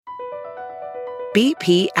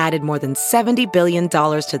BP added more than $70 billion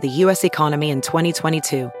to the U.S. economy in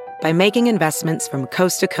 2022 by making investments from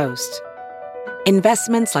coast to coast.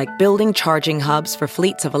 Investments like building charging hubs for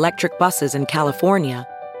fleets of electric buses in California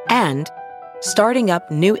and starting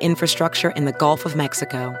up new infrastructure in the Gulf of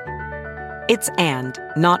Mexico. It's and,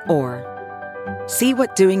 not or. See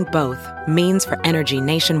what doing both means for energy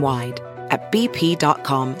nationwide at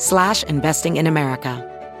bp.com/investing in America.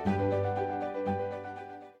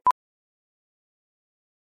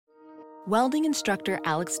 Welding instructor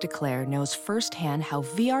Alex DeClaire knows firsthand how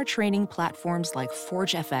VR training platforms like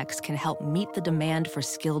ForgeFX can help meet the demand for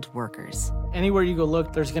skilled workers. Anywhere you go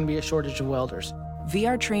look, there's going to be a shortage of welders.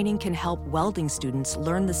 VR training can help welding students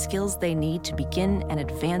learn the skills they need to begin and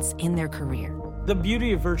advance in their career. The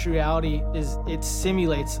beauty of virtual reality is it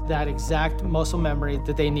simulates that exact muscle memory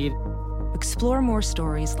that they need. Explore more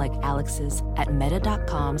stories like Alex's at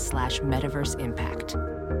meta.com/metaverseimpact.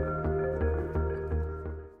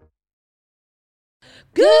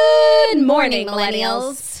 Good morning,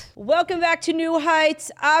 millennials. Welcome back to New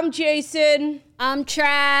Heights. I'm Jason. I'm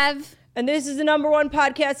Trav. And this is the #1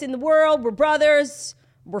 podcast in the world. We're brothers.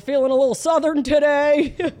 We're feeling a little southern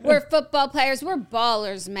today. We're football players. We're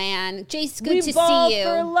ballers, man. Jace, good to see you. We ball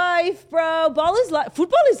for life, bro. Ball is life.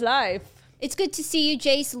 Football is life. It's good to see you,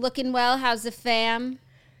 Jace. Looking well. How's the fam?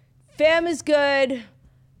 Fam is good.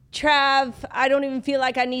 Trav, I don't even feel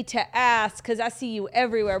like I need to ask because I see you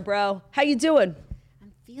everywhere, bro. How you doing?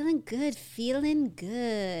 Feeling good, feeling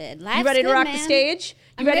good. Life's you ready to good, rock man. the stage?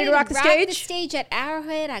 I'm ready to rock the stage at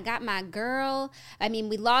Arrowhead. I got my girl. I mean,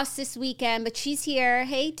 we lost this weekend, but she's here.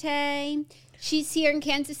 Hey, Tay. She's here in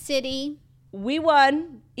Kansas City. We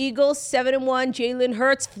won. Eagles 7-1. Jalen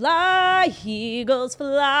Hurts, fly. Eagles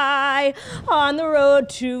fly on the road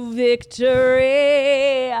to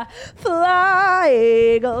victory.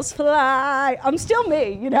 Fly, Eagles fly. I'm still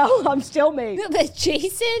me, you know? I'm still me. But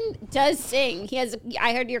Jason does sing.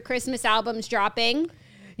 I heard your Christmas album's dropping.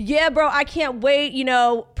 Yeah, bro, I can't wait. You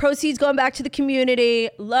know, proceeds going back to the community.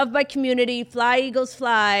 Love my community. Fly, Eagles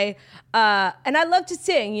fly. And I love to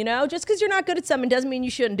sing, you know? Just because you're not good at something doesn't mean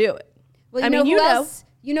you shouldn't do it. Well,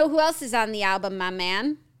 you know who else is on the album, my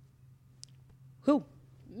man? Who?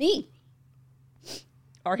 Me.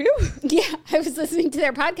 Are you? Yeah, I was listening to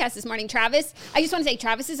their podcast this morning. Travis, I just want to say,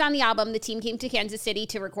 Travis is on the album. The team came to Kansas City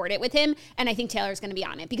to record it with him, and I think Taylor's going to be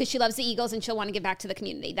on it because she loves the Eagles and she'll want to give back to the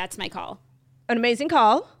community. That's my call. An amazing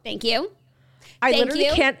call. Thank you. I literally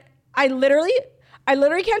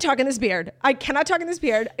can't talk in this beard. I cannot talk in this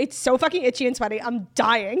beard. It's so fucking itchy and sweaty. I'm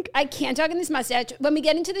dying. I can't talk in this mustache. When we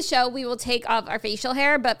get into the show, we will take off our facial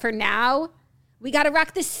hair. But for now, we got to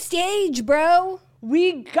rock the stage, bro.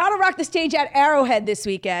 We got to rock the stage at Arrowhead this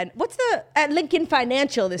weekend. At Lincoln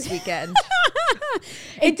Financial this weekend.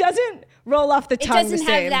 It doesn't roll off the tongue the same. It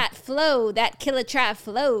doesn't have that flow, that Killer Trav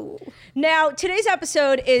flow. Now, today's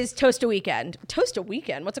episode is Toast a Weekend. Toast a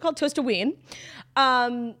Weekend? What's it called? Toast a Ween.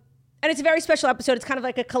 And it's a very special episode. It's kind of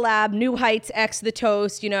like a collab, New Heights X The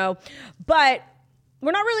Toast, you know. But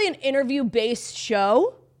we're not really an interview-based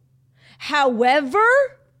show. However,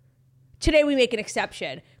 today we make an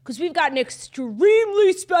exception because we've got an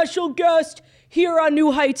extremely special guest here on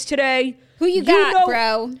New Heights today. Who you got,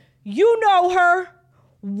 bro? You know her.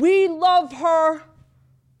 We love her.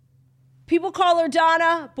 People call her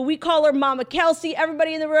Donna, but we call her Mama Kelsey.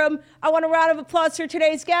 Everybody in the room, I want a round of applause for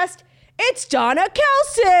today's guest. It's Donna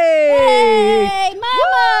Kelsey. Hey,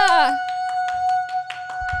 Mama.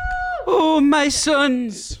 Oh, my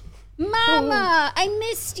sons. Mama, I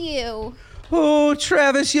missed you. Oh,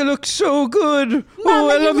 Travis, you look so good.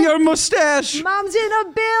 Mama, I love your mustache. Mom's in a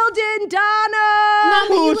building, Donna.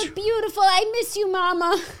 Mama, you look beautiful. I miss you,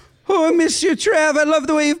 Mama. Oh, I miss you, Trav. I love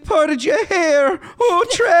the way you've parted your hair. Oh,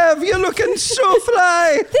 Trav, you're looking so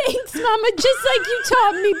fly. Thanks, Mama, just like you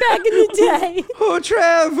taught me back in the day. Oh,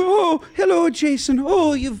 Trav. Oh, hello, Jason.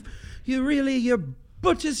 Oh, your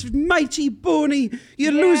butt is mighty bony.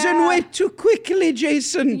 You're losing weight too quickly,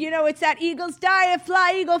 Jason. You know, it's that Eagles diet.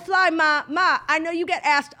 Fly, Eagle, fly, Ma. I know you get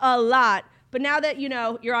asked a lot, but now that, you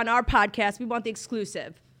know, you're on our podcast, we want the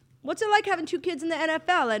exclusive. What's it like having 2 kids in the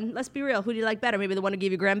NFL? And let's be real, who do you like better? Maybe the one who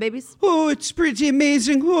gave you grandbabies? Oh, it's pretty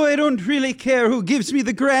amazing. Oh, I don't really care who gives me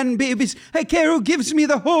the grandbabies. I care who gives me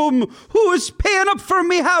the home. Who's paying up for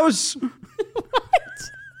me house? What?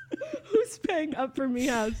 Who's paying up for me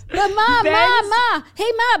house? But Ma.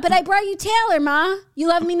 Hey, Ma, but I brought you Taylor, Ma. You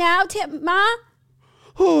love me now, Ma?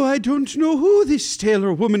 Oh, I don't know who this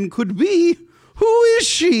Taylor woman could be. Who is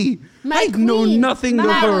she? My I know queen, nothing of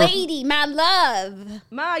my her. lady, my love.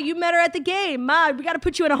 Ma, you met her at the game. Ma, we got to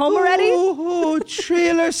put you in a home already. Oh,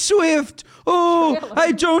 Taylor Swift. Oh,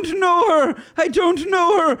 I don't know her. I don't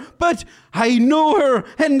know her. But I know her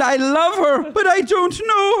and I love her. But I don't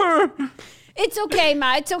know her. It's okay,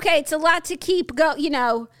 Ma. It's okay. It's a lot to keep got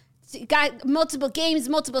multiple games,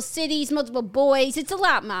 multiple cities, multiple boys. It's a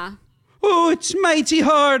lot, Ma. Oh, it's mighty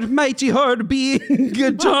hard being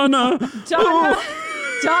a Donna.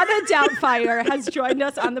 Donna Doubtfire has joined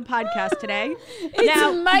us on the podcast today.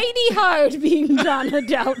 It's mighty hard being Donna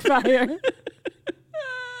Doubtfire.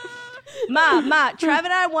 Ma, Trav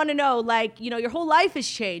and I want to know, your whole life has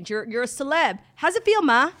changed. You're a celeb. How's it feel,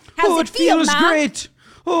 Ma? It feels Ma? great.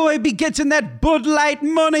 Oh, I be getting that Bud Light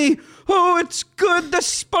money. Oh, it's good. The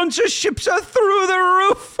sponsorships are through the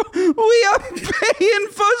roof. We are paying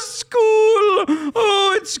for school.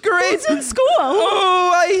 Oh, it's great. Who's in school?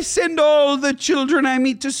 Oh, I send all the children I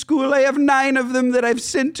meet to school. I have 9 of them that I've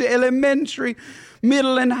sent to elementary,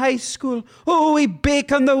 middle, and high school. Oh, we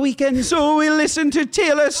bake on the weekends. Oh, we listen to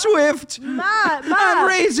Taylor Swift. Ma. I'm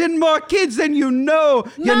raising more kids than you know.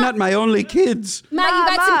 You're not my only kids. Ma,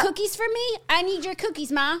 you got some cookies for me? I need your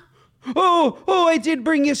cookies, Ma. Oh, I did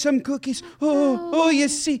bring you some cookies. Oh, you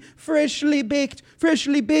see, freshly baked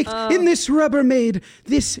in this Rubbermaid.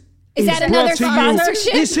 This is that another brought to you.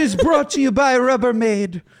 sponsorship? This is brought to you by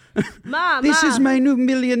Rubbermaid. Ma, This is my new $1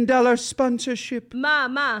 million sponsorship.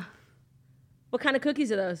 Ma. What kind of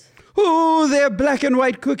cookies are those? Oh, they're black and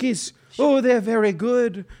white cookies. Oh, they're very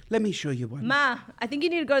good. Let me show you one. Ma, I think you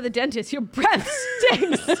need to go to the dentist. Your breath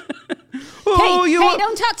stinks. Oh, Hey,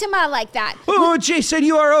 don't talk to Ma like that. Oh, Jason,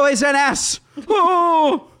 you are always an ass.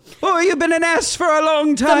 Oh, you've been an ass for a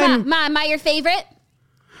long So, time. Ma, am I your favorite?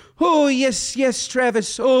 Oh, yes,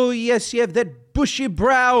 Travis. Oh, yes, you have that bushy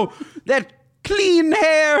brow, that clean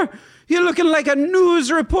hair. You're looking like a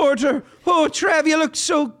news reporter. Oh, Trav, you look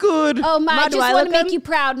so good. Oh, Ma, I do just I want to look make good? you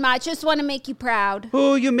proud, Ma. I just want to make you proud.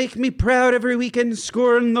 Oh, you make me proud every weekend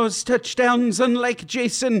scoring those touchdowns, unlike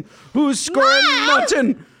Jason, who's scoring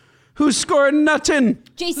nothing.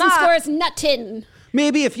 Jason scores nuttin'.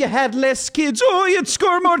 Maybe if you had less kids, you'd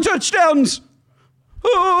score more touchdowns.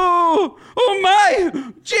 Oh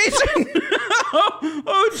my, Jason.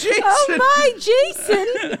 oh, Jason. Oh, my,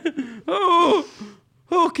 Jason. Oh,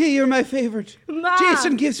 okay, you're my favorite. Ma.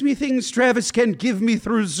 Jason gives me things Travis can't give me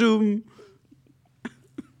through Zoom.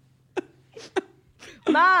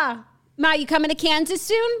 Ma. Ma, you coming to Kansas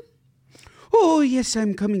soon? Oh, yes,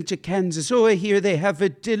 I'm coming to Kansas. Oh, I hear they have a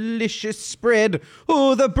delicious spread.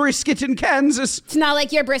 Oh, the brisket in Kansas. It's not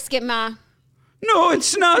like your brisket, Ma. No,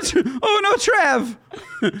 it's not. Oh, no, Trav.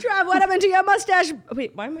 Trav, what happened to your mustache?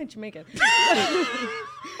 Wait, why am I Jamaican?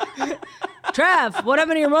 Trav, what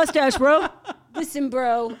happened to your mustache, bro? Listen,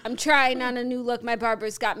 bro, I'm trying on a new look. My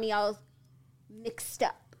barber's got me all mixed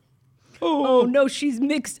up. Oh no, he's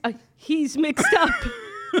mixed up.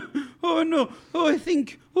 Oh, no. Oh, I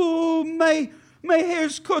think, my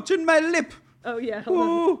hair's caught in my lip. Oh yeah.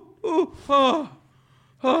 Hold on.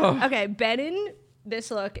 Oh. Okay, Ben in this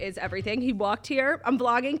look is everything. He walked here. I'm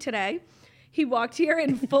vlogging today. He walked here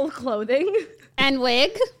in full clothing. And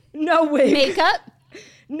wig? No wig. Makeup?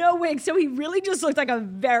 No wig. So he really just looked like a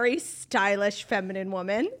very stylish feminine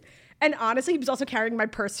woman. And honestly, he was also carrying my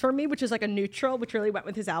purse for me, which is like a neutral, which really went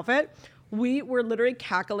with his outfit. We were literally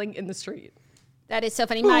cackling in the street. That is so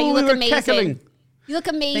funny. Ma, you we look were amazing. cackling. You look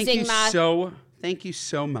amazing, Ma. Thank you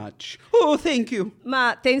so much. Oh, thank you.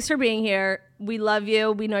 Ma, thanks for being here. We love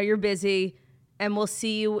you. We know you're busy. And we'll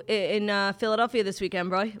see you in Philadelphia this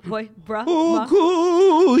weekend, bruh. Oh,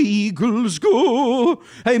 go, eagles, go.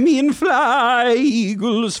 I mean, fly,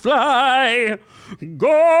 eagles, fly.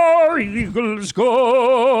 Go, eagles,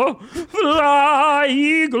 go. Fly,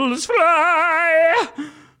 eagles, fly.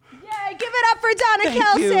 Yay, give it up for Donna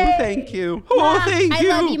Kelsey. Thank you. Oh, Ma, thank you.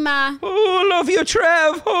 I love you, Ma. Oh, love you,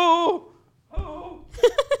 Trav. Oh.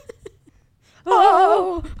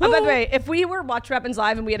 Oh, by the way, if we were Watch What Happens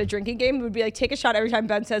Live and we had a drinking game, we would be like, take a shot every time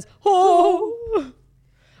Ben says, oh.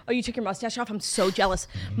 Oh, you took your mustache off? I'm so jealous.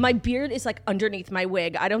 My beard is like underneath my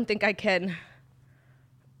wig. I don't think I can.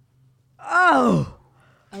 Oh.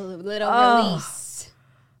 A little release.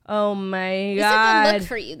 Oh my It's God. a good look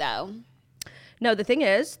for you, though. No, the thing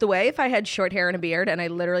is, the way if I had short hair and a beard and I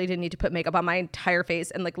literally didn't need to put makeup on my entire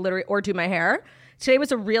face and like literally, or do my hair, today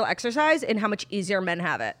was a real exercise in how much easier men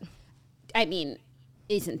have it. I mean,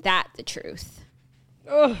 isn't that the truth?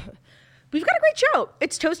 Ugh. We've got a great show.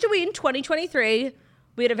 It's Toastaween 2023.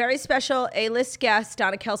 We had a very special A-list guest.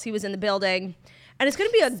 Donna Kelsey was in the building. And it's going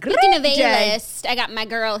to be a great Speaking of day. A-list, I got my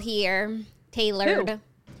girl here, Tailored. Who?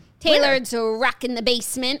 Tailored's rocking the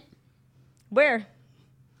basement. Where?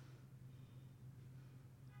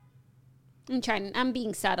 I'm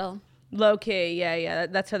being subtle. Low key. Yeah.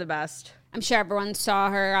 That's for the best. I'm sure everyone saw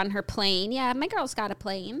her on her plane. Yeah, my girl's got a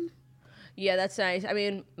plane. Yeah, that's nice. I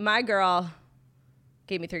mean, my girl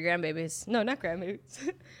gave me 3 grandbabies. No, not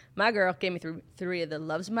grandbabies. My girl gave me 3 of the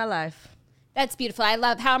loves of my life. That's beautiful. I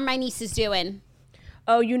love how are my nieces doing.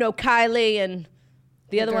 Oh, you know Kylie and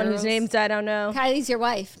the other one whose names I don't know. Kylie's your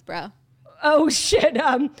wife, bro. Oh shit.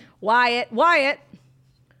 Wyatt,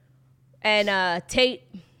 and Tate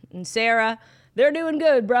and Sarah. They're doing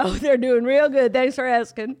good, bro. They're doing real good. Thanks for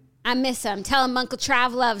asking. I miss them. Tell them Uncle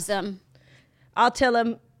Trav loves them. I'll tell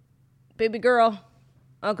him, baby girl,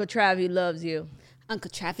 Uncle Travie loves you.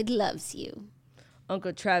 Uncle Trav loves you.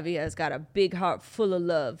 Uncle Travie has got a big heart full of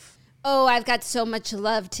love. Oh, I've got so much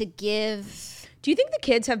love to give. Do you think the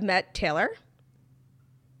kids have met Taylor?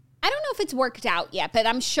 I don't know if it's worked out yet, but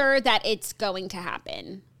I'm sure that it's going to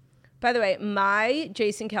happen. By the way, my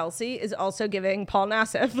Jason Kelsey is also giving Paul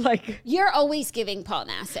Nassif. Like, you're always giving Paul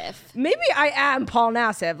Nassif. Maybe I am Paul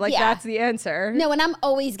Nassif. Like, Yeah. That's the answer. No, and I'm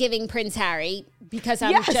always giving Prince Harry because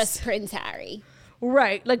I'm just Prince Harry.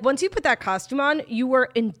 Right. Like, once you put that costume on, you were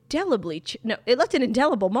indelibly... it left an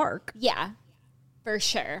indelible mark. Yeah, for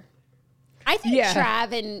sure. I think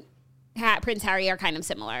Trav and Prince Harry are kind of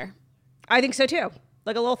similar. I think so, too.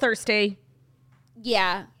 Like, a little thirsty.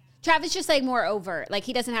 Yeah. Trav is just, like, more overt. Like,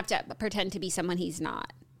 he doesn't have to pretend to be someone he's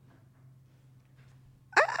not.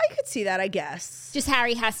 I could see that, I guess. Just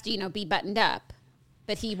Harry has to, be buttoned up.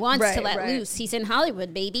 But he wants to let loose. He's in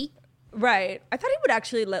Hollywood, baby. Right. I thought he would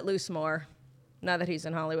actually let loose more now that he's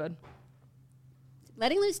in Hollywood.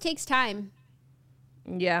 Letting loose takes time.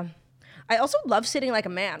 Yeah. I also love sitting like a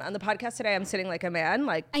man. On the podcast today, I'm sitting like a man,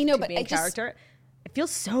 like I know, to but be in character. It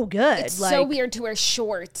feels so good. It's so weird to wear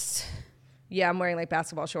shorts. Yeah, I'm wearing like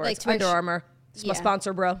basketball shorts. Like Under Armour. It's my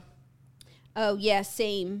sponsor, bro. Oh, yeah,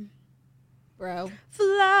 same, bro.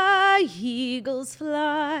 Fly, eagles,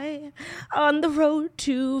 fly on the road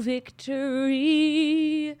to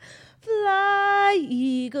victory. Fly,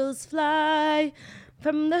 eagles, fly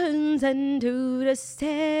from the heavens and to the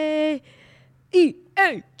sky.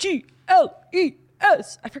 E-A-G-L-E-S.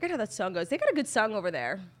 I forget how that song goes. They got a good song over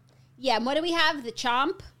there. Yeah, and what do we have? The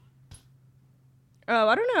chomp? Oh,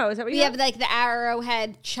 I don't know. Is that what we have? Like the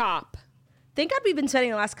Arrowhead chop. Thank God we've been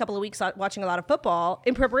spending the last couple of weeks watching a lot of football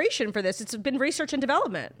in preparation for this. It's been research and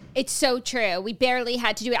development. It's so true. We barely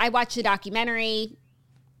had to do it. I watched the documentary.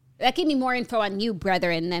 That gave me more info on you,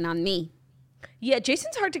 brethren, than on me. Yeah,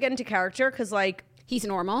 Jason's hard to get into character because, like... He's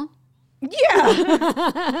normal.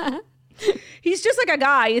 Yeah. He's just like a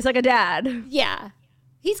guy. He's like a dad. Yeah.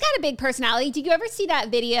 He's got a big personality. Did you ever see that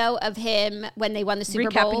video of him when they won the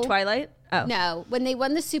Super Bowl? Recapping Twilight? Oh. No. When they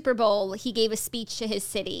won the Super Bowl, he gave a speech to his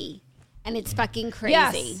city. And it's fucking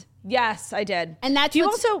crazy. Yes, I did. And that's what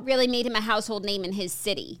also really made him a household name in his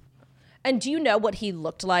city. And do you know what he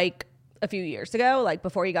looked like a few years ago, like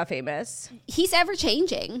before he got famous? He's ever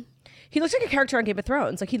changing. He looks like a character on Game of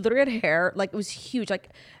Thrones. Like, he literally had hair, like, it was huge, like,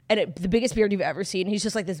 and the biggest beard you've ever seen. He's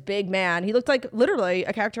just like this big man. He looked like literally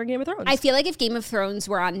a character on Game of Thrones. I feel like if Game of Thrones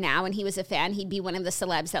were on now and he was a fan, he'd be one of the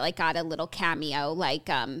celebs that, like, got a little cameo, like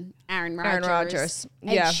Aaron Rodgers.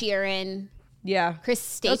 Ed Sheeran. Yeah. Chris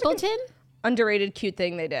Stapleton. Like underrated, cute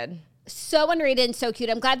thing they did. So underrated and so cute.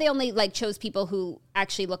 I'm glad they only, like, chose people who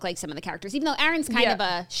actually look like some of the characters. Even though Aaron's kind of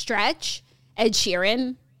a stretch. Ed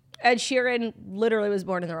Sheeran literally was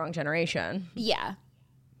born in the wrong generation. Yeah.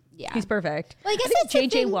 Yeah. He's perfect. Well, I guess that's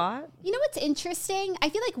JJ Watt. You know what's interesting? I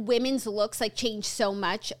feel like women's looks like change so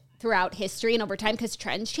much throughout history and over time because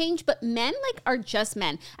trends change, but men like are just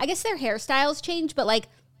men. I guess their hairstyles change, but like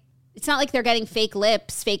it's not like they're getting fake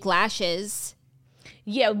lips, fake lashes.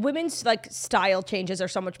 Yeah, women's like style changes are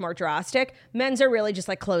so much more drastic. Men's are really just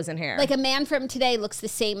like clothes and hair. Like a man from today looks the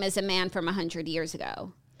same as a man from 100 years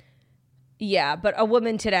ago. Yeah, but a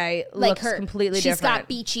woman today looks completely different. She's got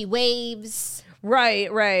beachy waves. Right.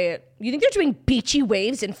 You think they're doing beachy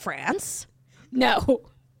waves in France? No.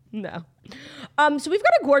 So we've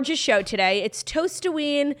got a gorgeous show today. It's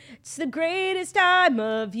Toastaween. It's the greatest time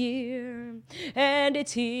of year. And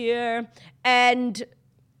it's here. And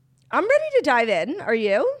I'm ready to dive in. Are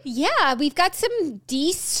you? Yeah, we've got some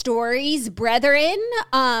D stories, brethren.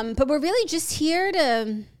 But we're really just here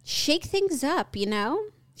to shake things up, you know?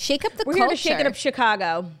 Shake up the culture. We're here to shake it up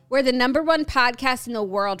Chicago. We're the #1 podcast in the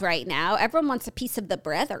world right now. Everyone wants a piece of the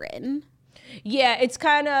brethren. Yeah, it's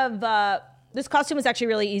kind of... this costume was actually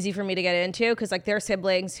really easy for me to get into because, like, they're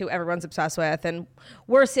siblings who everyone's obsessed with, and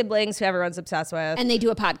we're siblings who everyone's obsessed with. And they do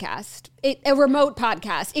a podcast, a remote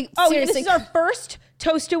podcast. Seriously, this is our first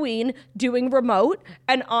Toastaween doing remote,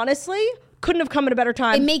 and honestly, couldn't have come at a better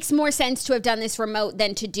time. It makes more sense to have done this remote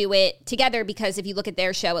than to do it together, because if you look at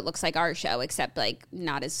their show, it looks like our show, except like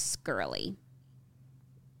not as scurly.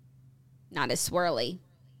 Not as swirly.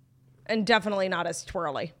 And definitely not as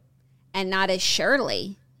twirly. And not as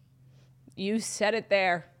Shirley. You said it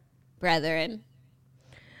there. Brethren.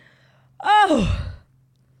 Oh.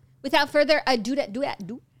 Without further ado,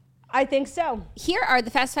 I think so. here are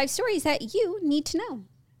the Fast 5 stories that you need to know.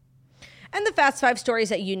 And the Fast 5 stories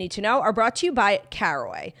that you need to know are brought to you by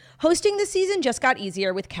Caraway. Hosting this season just got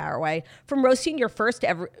easier with Caraway. From roasting your first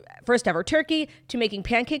ever turkey to making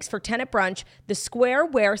pancakes for 10 at brunch, the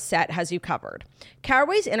squareware set has you covered.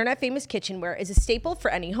 Caraway's internet-famous kitchenware is a staple for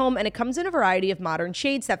any home, and it comes in a variety of modern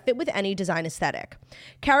shades that fit with any design aesthetic.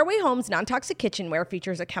 Caraway Home's non-toxic kitchenware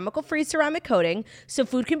features a chemical-free ceramic coating, so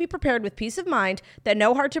food can be prepared with peace of mind that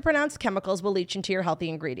no hard-to-pronounce chemicals will leach into your healthy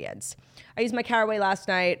ingredients. I used my Caraway last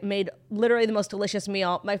night, made literally the most delicious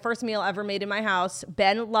meal. My first meal ever made in my house.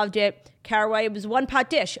 Ben loved it. Caraway, it was one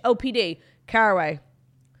pot dish. OPD. Caraway.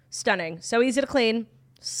 Stunning. So easy to clean.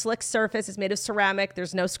 Slick surface. It's made of ceramic.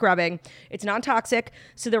 There's no scrubbing. It's non-toxic.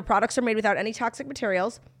 So their products are made without any toxic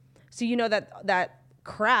materials. So you know that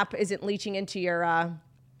crap isn't leaching into your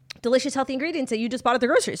delicious, healthy ingredients that you just bought at the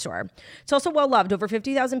grocery store. It's also well loved. Over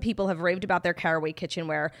 50,000 people have raved about their Caraway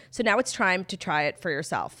kitchenware. So now it's time to try it for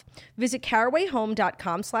yourself. Visit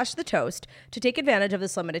carawayhome.com/thetoast to take advantage of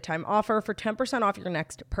this limited time offer for 10% off your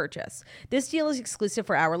next purchase. This deal is exclusive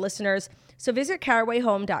for our listeners. So visit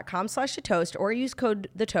carawayhome.com/thetoast or use code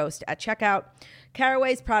THETOAST at checkout.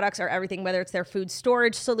 Caraway's products are everything, whether it's their food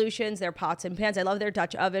storage solutions, their pots and pans. I love their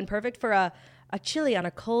Dutch oven, perfect for a chili on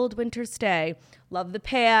a cold winter's day. Love the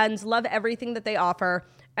pans, love everything that they offer,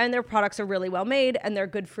 and their products are really well made, and they're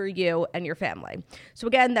good for you and your family. So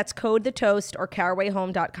again, that's code THETOAST or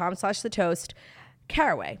carawayhome.com/thetoast.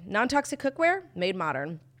 Caraway, non-toxic cookware made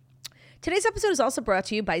modern. Today's episode is also brought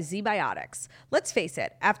to you by ZBiotics. Let's face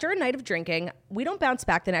it, after a night of drinking, we don't bounce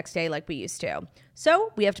back the next day like we used to.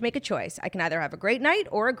 So we have to make a choice. I can either have a great night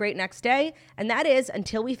or a great next day, and that is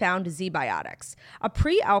until we found ZBiotics, a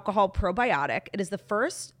pre-alcohol probiotic. It is the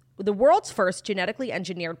world's first genetically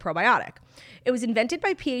engineered probiotic. It was invented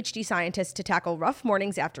by PhD scientists to tackle rough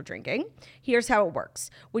mornings after drinking. Here's how it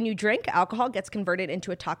works. When you drink, alcohol gets converted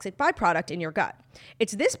into a toxic byproduct in your gut.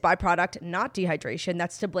 It's this byproduct, not dehydration,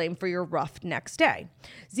 that's to blame for your rough next day.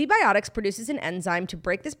 ZBiotics produces an enzyme to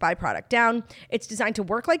break this byproduct down. It's designed to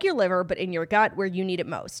work like your liver, but in your gut where you need it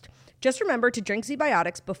most. Just remember to drink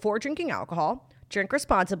ZBiotics before drinking alcohol. Drink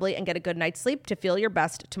responsibly and get a good night's sleep to feel your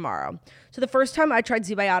best tomorrow. So the first time I tried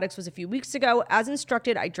ZBiotics was a few weeks ago. As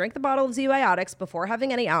instructed, I drank the bottle of ZBiotics before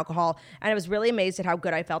having any alcohol, and I was really amazed at how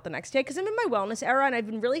good I felt the next day because I'm in my wellness era and I've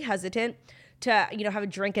been really hesitant to, have a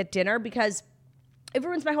drink at dinner because it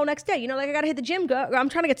ruins my whole next day. I got to hit the gym. I'm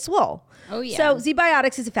trying to get swole. Oh, yeah. So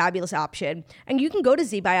ZBiotics is a fabulous option. And you can go to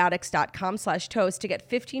zbiotics.com/toast to get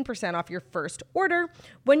 15% off your first order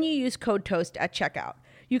when you use code TOAST at checkout.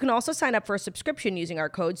 You can also sign up for a subscription using our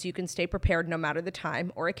code so you can stay prepared no matter the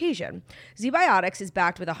time or occasion. ZBiotics is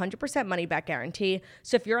backed with a 100% money-back guarantee,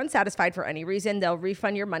 so if you're unsatisfied for any reason, they'll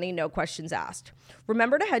refund your money, no questions asked.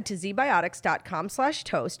 Remember to head to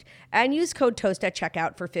zbiotics.com/toast and use code TOAST at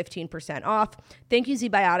checkout for 15% off. Thank you,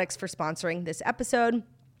 ZBiotics, for sponsoring this episode.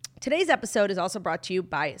 Today's episode is also brought to you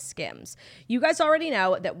by Skims. You guys already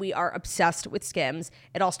know that we are obsessed with Skims.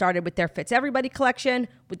 It all started with their Fits Everybody collection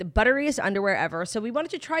with the butteriest underwear ever, so we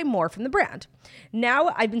wanted to try more from the brand.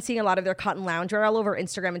 Now, I've been seeing a lot of their cotton loungewear all over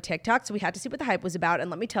Instagram and TikTok, so we had to see what the hype was about,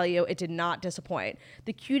 and let me tell you, it did not disappoint.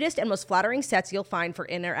 The cutest and most flattering sets you'll find for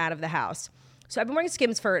in or out of the house. So I've been wearing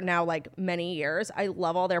Skims for now many years. I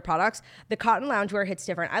love all their products. The cotton loungewear hits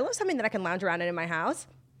different. I love something that I can lounge around in my house.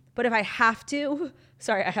 But if I have to,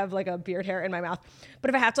 sorry, I have a beard hair in my mouth. But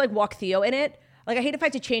if I have to walk Theo in it, I hate if I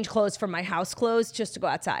have to change clothes from my house clothes just to go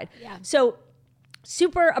outside. Yeah. So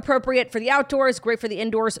super appropriate for the outdoors, great for the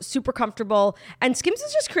indoors, super comfortable. And Skims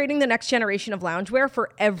is just creating the next generation of loungewear for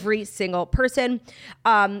every single person.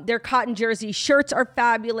 Their cotton jersey shirts are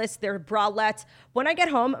fabulous. Their bralettes. When I get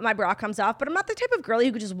home, my bra comes off, but I'm not the type of girly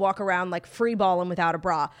who could just walk around free balling without a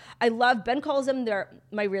bra. Ben calls them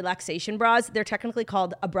my relaxation bras. They're technically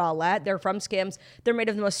called a bralette. They're from Skims. They're made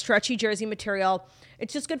of the most stretchy jersey material.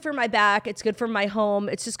 It's just good for my back. It's good for my home.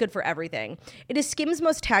 It's just good for everything. It is Skims'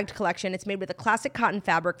 most tagged collection. It's made with a classic cotton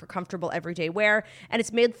fabric for comfortable everyday wear, and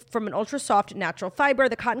it's made from an ultra soft natural fiber.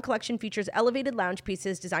 The cotton collection features elevated lounge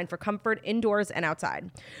pieces designed for comfort indoors and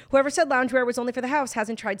outside. Whoever said loungewear was only for the house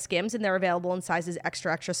hasn't tried Skims, and they're available in sizes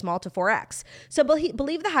extra, extra small to 4X. So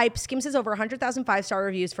believe the hype. Skims has over 100,000 5-star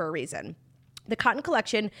reviews for a reason. The cotton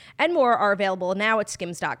collection and more are available now at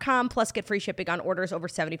skims.com. Plus, get free shipping on orders over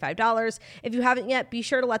 $75. If you haven't yet, be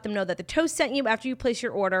sure to let them know that the Toast sent you after you place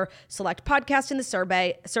your order. Select podcast in the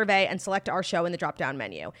survey, and select our show in the drop-down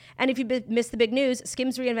menu. And if you missed the big news,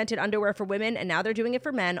 Skims reinvented underwear for women, and now they're doing it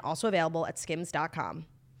for men. Also available at skims.com.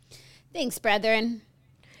 Thanks, brethren.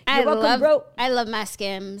 You're welcome, bro. I love my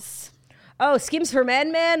Skims. Oh, Skims for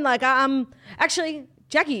men, man. Like, actually,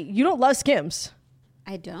 Jackie, you don't love Skims.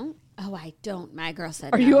 I don't. Oh, I don't. My girl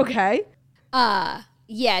said Are no. you okay?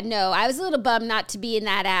 Yeah, no. I was a little bummed not to be in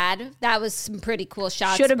that ad. That was some pretty cool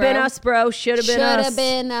shots, Should have been us, bro. Should have been us. Should have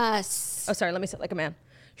been us. Oh, sorry. Let me say it like a man.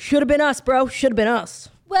 Should have been us, bro. Should have been us.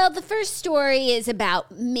 Well, the first story is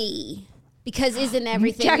about me. Because isn't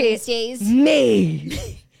everything Jackie, these days?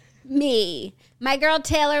 Me. Me. My girl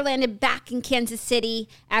Taylor landed back in Kansas City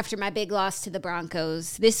after my big loss to the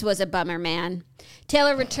Broncos. This was a bummer, man.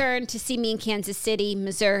 Taylor returned to see me in Kansas City,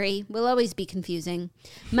 Missouri. Will always be confusing.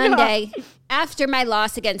 Monday, after my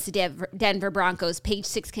loss against the Denver Broncos, Page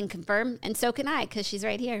 6 can confirm, and so can I, because she's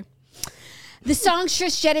right here. The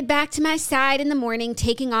songstress jetted back to my side in the morning,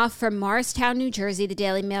 taking off from Morristown, New Jersey, the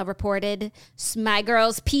Daily Mail reported. My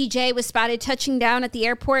girl's PJ was spotted touching down at the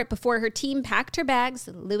airport before her team packed her bags.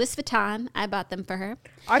 Louis Vuitton. I bought them for her.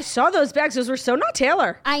 I saw those bags. Those were so not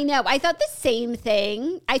Taylor. I know. I thought the same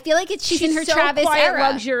thing. I feel like she's in her so Travis quiet era.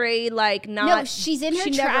 Luxury, like not. No, she's in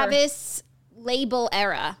her Travis label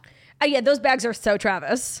era. Yeah, those bags are so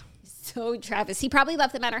Travis. So Travis. He probably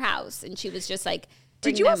left them at her house, and she was just like,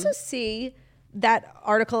 did you also see that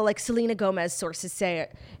article, like Selena Gomez, sources say,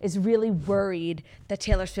 is really worried that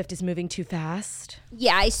Taylor Swift is moving too fast?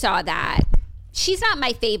 Yeah, I saw that. She's not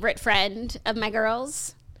my favorite friend of my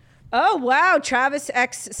girls. Oh, wow. Travis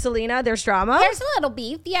x Selena, there's drama? There's a little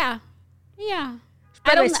beef, yeah. Yeah.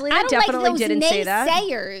 By the way, Selena definitely like didn't say that.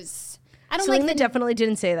 Naysayers. Selena definitely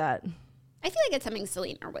didn't say that. I feel like it's something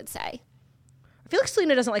Selena would say. I feel like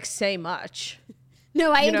Selena doesn't like say much.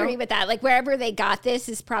 No, I agree with that. Like wherever they got this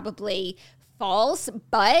is probably false,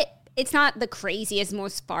 but it's not the craziest,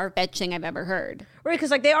 most far-fetched thing I've ever heard. Right,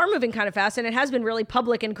 because like they are moving kind of fast, and it has been really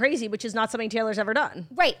public and crazy, which is not something Taylor's ever done.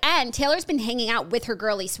 Right, and Taylor's been hanging out with her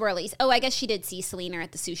girly swirlies. Oh, I guess she did see Selena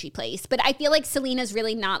at the sushi place, but I feel like Selena's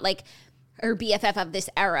really not like her BFF of this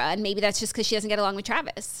era, and maybe that's just because she doesn't get along with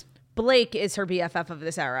Travis. Blake is her BFF of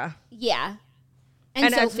this era. Yeah,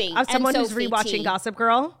 and Sophie. As someone who's Sophie rewatching T. Gossip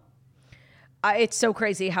Girl, it's so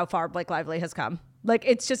crazy how far Blake Lively has come. Like,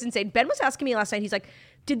 it's just insane. Ben was asking me last night, he's like,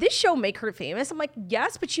 did this show make her famous? I'm like,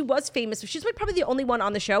 yes, but she was famous. She's like probably the only one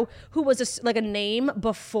on the show who was a name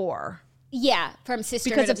before. Yeah, from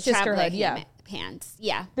Sisterhood because of the Sisterhood, Traveling yeah. Hands.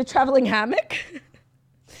 Yeah. The Traveling Hammock?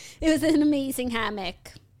 It was an amazing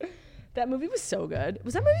hammock. That movie was so good.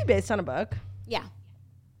 Was that movie based on a book? Yeah.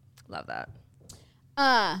 Love that.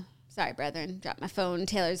 Sorry, brethren. Dropped my phone.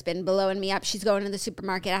 Taylor's been blowing me up. She's going to the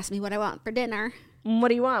supermarket, asking me what I want for dinner. What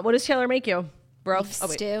do you want? What does Taylor make you, bro? Beef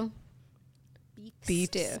stew. Beef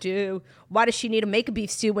stew. Why does she need to make a beef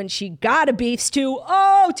stew when she got a beef stew?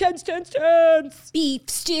 Oh, tense. Beef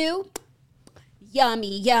stew.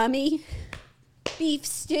 Yummy, yummy. Beef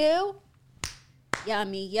stew.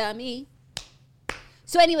 Yummy, yummy.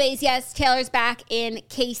 So anyways, yes, Taylor's back in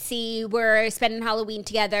KC. We're spending Halloween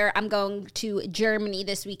together. I'm going to Germany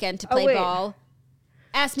this weekend to play ball.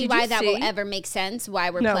 Ask me why that will ever make sense, why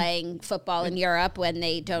we're playing football in Europe when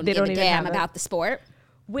they don't give a damn about the sport.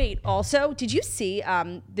 Wait, also, did you see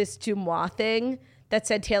this Two Moi thing that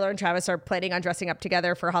said Taylor and Travis are planning on dressing up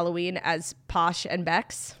together for Halloween as Posh and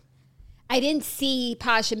Bex? I didn't see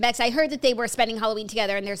Posh and Bex. I heard that they were spending Halloween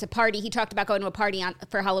together and there's a party. He talked about going to a party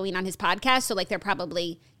for Halloween on his podcast. So like they're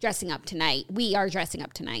probably dressing up tonight. We are dressing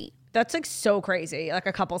up tonight. That's like so crazy. Like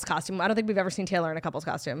a couple's costume. I don't think we've ever seen Taylor in a couple's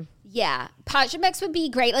costume. Yeah. Posh and Bex would be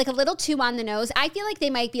great. Like a little too on the nose. I feel like they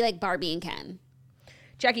might be like Barbie and Ken.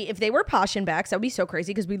 Jackie, if they were Posh and Bex, that would be so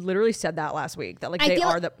crazy because we literally said that last week. That like they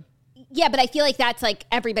are the... Yeah, but I feel like that's like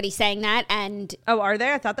everybody saying that and... Oh, are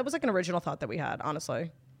they? I thought that was like an original thought that we had,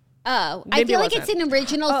 honestly. Oh, Maybe I feel like it's an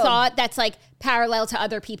original thought that's like parallel to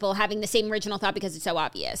other people having the same original thought because it's so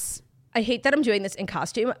obvious. I hate that I'm doing this in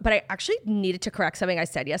costume, but I actually needed to correct something I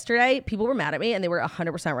said yesterday. People were mad at me and they were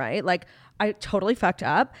 100% right. Like I totally fucked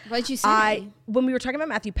up. What'd you say? When we were talking about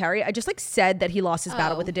Matthew Perry, I just like said that he lost his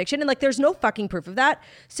battle with addiction and like there's no fucking proof of that.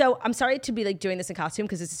 So I'm sorry to be like doing this in costume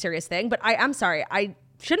because it's a serious thing, but I'm sorry. I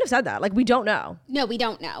shouldn't have said that. Like we don't know. No, we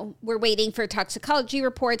don't know. We're waiting for toxicology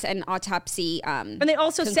reports and autopsy. And they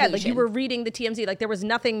also said like you were reading the TMZ, like there was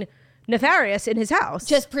nothing nefarious in his house.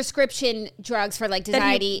 Just prescription drugs for like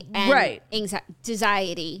anxiety and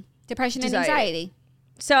depression and anxiety.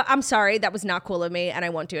 So I'm sorry. That was not cool of me and I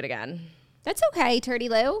won't do it again. That's okay, Turdy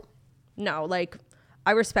Lou. No, like,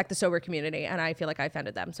 I respect the sober community, and I feel like I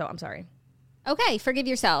offended them, so I'm sorry. Okay, forgive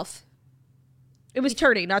yourself. It was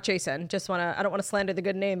Turdy, not Jason. I don't want to slander the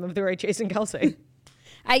good name of the right Jason Kelsey.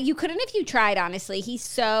 You couldn't if you tried, honestly. He's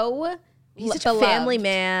such a family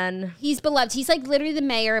man. He's beloved. He's like literally the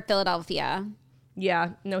mayor of Philadelphia.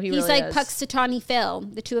 Yeah, no, he He's really like is. Puxatawny Phil.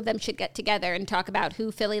 The two of them should get together and talk about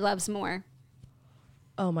who Philly loves more.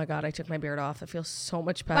 Oh my God, I took my beard off. It feels so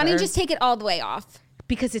much better. Why don't you just take it all the way off?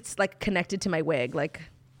 Because it's like connected to my wig. Like,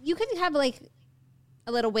 you could have like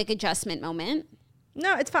a little wig adjustment moment.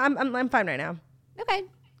 no, it's fine. I'm fine right now. Okay,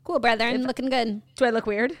 cool, brethren. Looking good. Do I look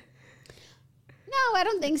weird? No, I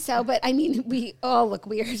don't think so. But I mean, we all look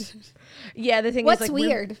weird. Yeah, the thing What's is, like,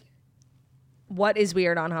 weird? What is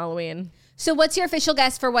weird on Halloween? So what's your official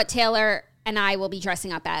guess for what Taylor and I will be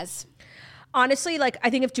dressing up as? Honestly, like, I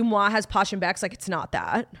think if Dumois has Posh and Becks, like, it's not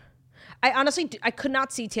that. I could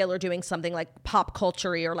not see Taylor doing something like pop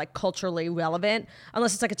culture-y or like culturally relevant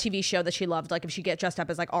unless it's like a TV show that she loved. Like if she get dressed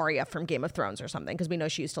up as like Arya from Game of Thrones or something, because we know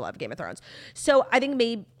she used to love Game of Thrones. So I think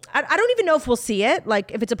maybe, I don't even know if we'll see it,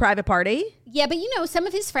 like if it's a private party. Yeah, but you know, some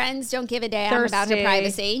of his friends don't give a damn about her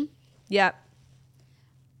privacy. Yeah.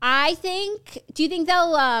 Do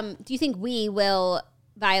you think we will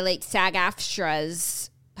violate SAG-AFTRA's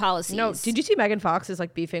policies? No, did you see Megan Fox is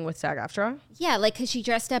like beefing with SAG-AFTRA? Yeah, like because she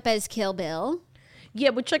dressed up as Kill Bill. Yeah,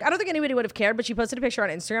 which like I don't think anybody would have cared, but she posted a picture on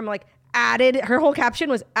Instagram, like her whole caption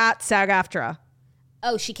was at SAG-AFTRA.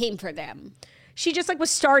 Oh, she came for them. She just like was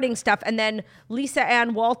starting stuff, and then Lisa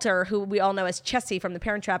Ann Walter, who we all know as Chessie from The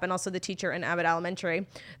Parent Trap and also the teacher in Abbott Elementary,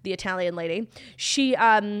 the Italian lady, she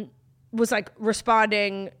was like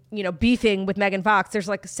responding, you know, beefing with Megan Fox. There's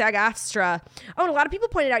like SAG-AFTRA. Oh, and a lot of people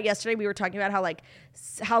pointed out yesterday, we were talking about how like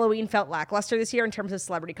Halloween felt lackluster this year in terms of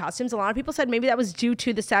celebrity costumes. A lot of people said maybe that was due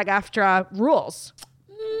to the SAG-AFTRA rules.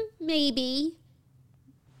 Maybe.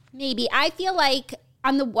 I feel like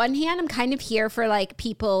on the one hand, I'm kind of here for like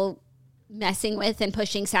people messing with and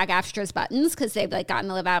pushing SAG-AFTRA's buttons because they've like gotten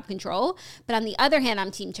to live out of control. But on the other hand,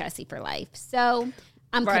 I'm Team Chessie for life. So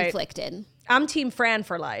I'm conflicted. I'm Team Fran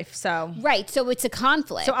for life, so. Right, so it's a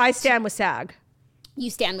conflict. So I stand with SAG. You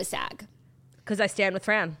stand with SAG. Because I stand with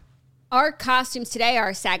Fran. Our costumes today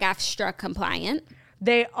are SAG-AFTRA compliant.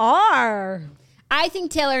 They are. I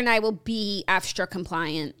think Taylor and I will be AFTRA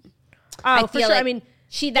compliant. Oh, for sure. Like I mean,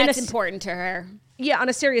 that's important to her. Yeah, on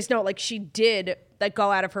a serious note, like she did like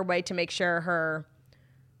go out of her way to make sure her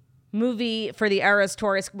movie for the Eras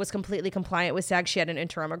tour was completely compliant with SAG. She had an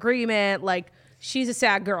interim agreement. Like, she's a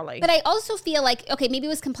SAG girly. But I also feel like, okay, maybe it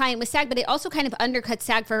was compliant with SAG, but it also kind of undercut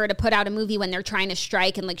SAG for her to put out a movie when they're trying to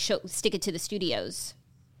strike and like stick it to the studios.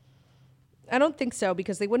 I don't think so,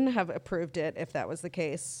 because they wouldn't have approved it if that was the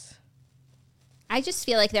case. I just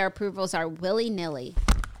feel like their approvals are willy-nilly.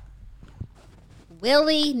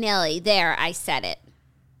 Willy-nilly. There, I said it.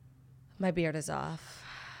 My beard is off.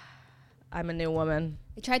 I'm a new woman.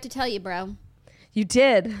 I tried to tell you, bro. You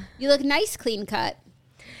did. You look nice, clean cut.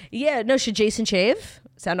 Yeah, no, should Jason shave?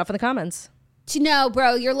 Sound off in the comments. No,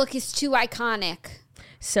 bro, your look is too iconic.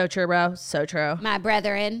 So true, bro. So true. My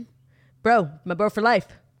brethren. Bro, my bro for life.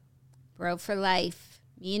 Bro for life.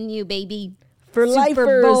 Me and you, baby. For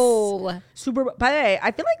Super Bowl. Super Bowl. By the way,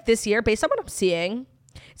 I feel like this year, based on what I'm seeing,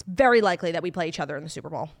 it's very likely that we play each other in the Super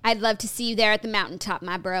Bowl. I'd love to see you there at the mountaintop,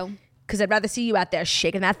 my bro. Because I'd rather see you out there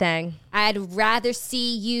shaking that thing. I'd rather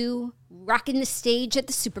see you rocking the stage at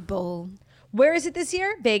the Super Bowl. Where is it this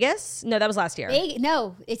year? Vegas? No, that was last year.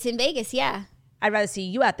 No, it's in Vegas, yeah. I'd rather see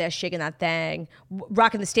you out there shaking that thing,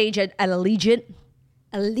 rocking the stage at Allegiant.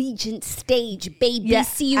 Allegiant stage, baby. Yeah,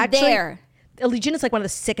 see you actually, there. Allegiant is like one of the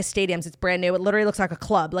sickest stadiums. It's brand new. It literally looks like a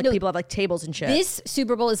club. Like people have like tables and shit. This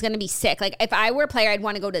Super Bowl is going to be sick. Like if I were a player, I'd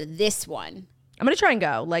want to go to this one. I'm going to try and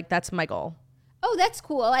go. Like that's my goal. Oh, that's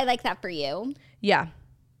cool. I like that for you. Yeah.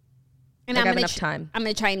 And like I'm I have gonna enough time. I'm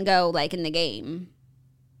going to try and go like in the game.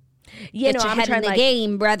 Yeah, Get no, your I'm head trying in the like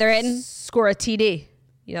game, brethren. score a TD.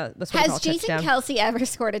 Yeah, that's what Has Jason Kelsey ever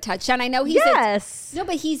scored a touchdown? I know he's yes.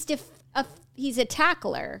 But he's a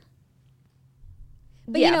tackler.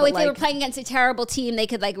 But yeah, you know, but if they were playing against a terrible team, they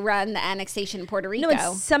could like run the annexation in Puerto Rico. No,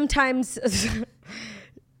 and sometimes crazy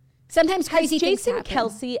has things Jason happen.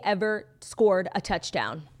 Kelsey ever scored a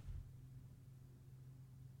touchdown?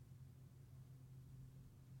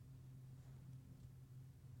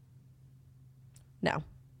 No.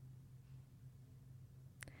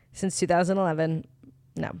 Since 2011,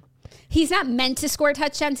 no. He's not meant to score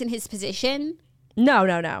touchdowns in his position. No.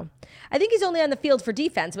 I think he's only on the field for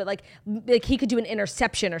defense, but like he could do an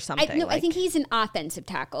interception or something. I think he's an offensive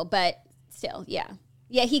tackle, but still, yeah.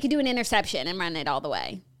 Yeah, he could do an interception and run it all the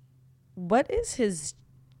way. What is his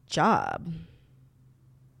job?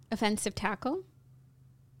 Offensive tackle.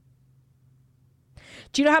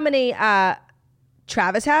 Do you know how many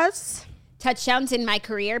Travis has? Touchdowns in my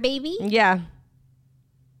career, baby. Yeah.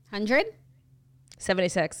 100.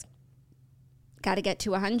 76. Got to get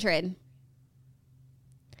to 100.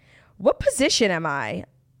 What position am I?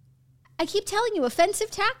 I keep telling you,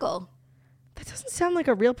 offensive tackle. That doesn't sound like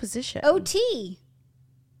a real position. OT.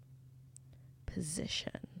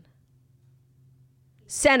 Position.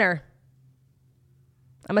 Center.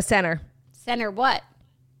 I'm a center. Center what?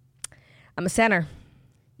 I'm a center.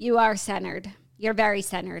 You are centered. You're very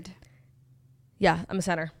centered. Yeah, I'm a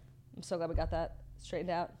center. I'm so glad we got that straightened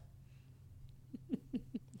out.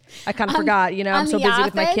 I kind of forgot, you know, I'm so busy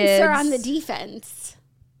with my kids. Or on the defense?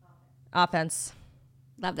 Offense.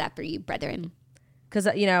 Love that for you, brethren. Because,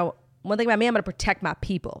 you know, one thing about me, I'm going to protect my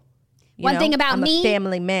people. One thing about me, I'm a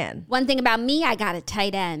family man. One thing about me, I got a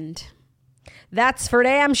tight end. That's for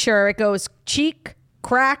damn sure. It goes cheek,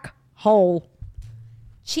 crack, hole.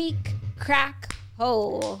 Cheek, crack,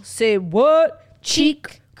 hole. Say what?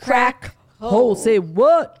 Cheek, crack, hole. Say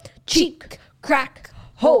what? Cheek, crack,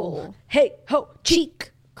 hole. Hey, ho,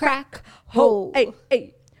 Cheek, crack, hole. Hey,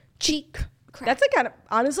 hey. Cheek, crack. That's like kind of,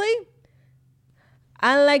 honestly,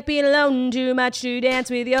 I like being alone too much to dance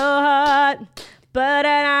with your heart. But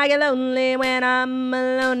I get lonely when I'm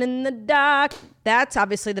alone in the dark. That's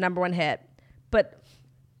obviously the number one hit. But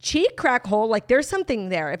cheek, crack, hole, like there's something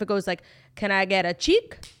there. If it goes like, can I get a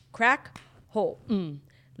cheek, crack, hole?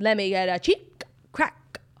 Let me get a cheek,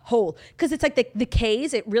 crack, hole. Because it's like the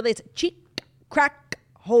K's, it really is cheek, crack,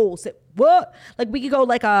 hole. So, what? Like we could go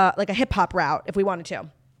like a hip hop route if we wanted to.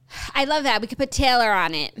 I love that. We could put Taylor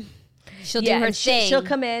on it. She'll do her thing. She'll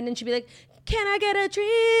come in and she'll be like, can I get a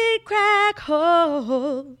cheek, crack,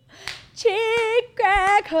 hole? Cheek,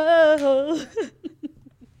 crack, hole.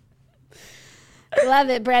 Love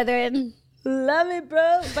it, brethren. Love it,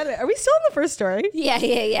 bro. By the way, are we still on the first story?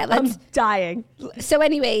 Yeah. I'm dying. So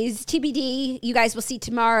anyways, TBD, you guys will see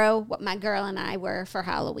tomorrow what my girl and I were for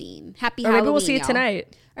Halloween. Happy Halloween, maybe we'll see it y'all.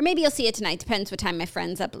 tonight. Or maybe you'll see it tonight. Depends what time my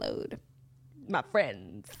friends upload. My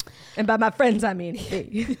friends. And by my friends, I mean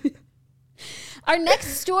me. Our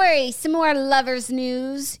next story, some more lovers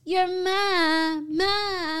news. You're my.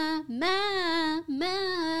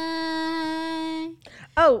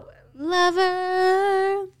 Oh.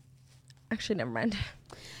 Lover. Actually, never mind.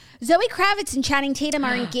 Zoe Kravitz and Channing Tatum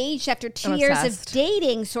are engaged after 2 years of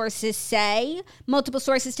dating, sources say. Multiple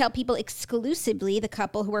sources tell People exclusively the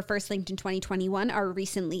couple, who were first linked in 2021, are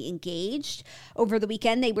recently engaged. Over the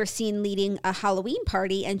weekend, they were seen leading a Halloween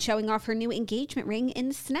party and showing off her new engagement ring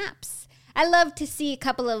in snaps. I love to see a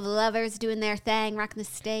couple of lovers doing their thing, rocking the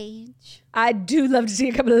stage. I do love to see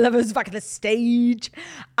a couple of lovers rocking the stage.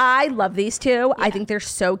 I love these two. Yeah. I think they're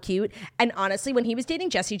so cute. And honestly, when he was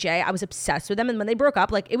dating Jessie J, I was obsessed with them. And when they broke up,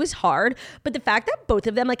 like, it was hard. But the fact that both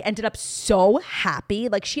of them, like, ended up so happy.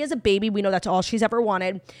 Like, she has a baby. We know that's all she's ever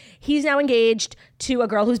wanted. He's now engaged to a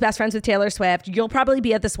girl who's best friends with Taylor Swift. You'll probably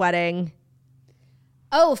be at this wedding.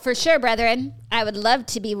 Oh, for sure, brethren. I would love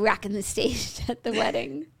to be rocking the stage at the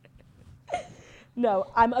wedding.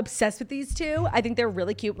 No, I'm obsessed with these two. I think they're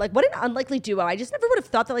really cute. Like, what an unlikely duo. I just never would have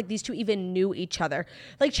thought that, like, these two even knew each other.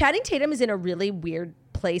 Like, Channing Tatum is in a really weird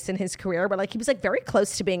place in his career where, like, he was, like, very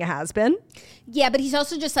close to being a has-been. Yeah, but he's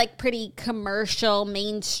also just, like, pretty commercial,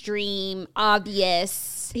 mainstream,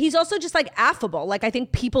 obvious. He's also just, like, affable. Like, I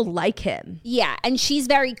think people like him. Yeah, and she's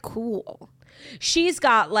very cool. She's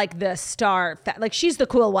got, like, the star, like, she's the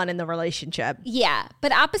cool one in the relationship. Yeah,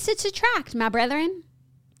 but opposites attract, my brethren.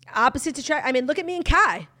 Opposites attract. I mean, look at me and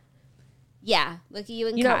Kai. Yeah, look at you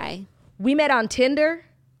and Kai. Know, we met on Tinder.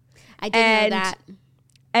 I didn't know that.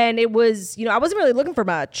 And it was, you know, I wasn't really looking for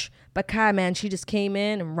much. But Kai, man, she just came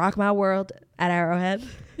in and rocked my world at Arrowhead.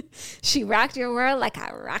 She rocked your world like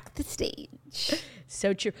I rocked the stage.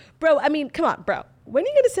 So true. Bro, I mean, come on, bro. When are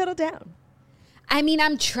you going to settle down? I mean,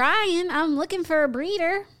 I'm trying. I'm looking for a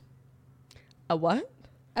breeder. A what?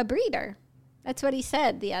 A breeder. That's what he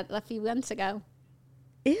said a few months ago.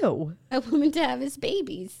 Ew. A woman to have his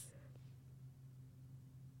babies.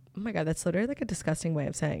 Oh my God, that's literally like a disgusting way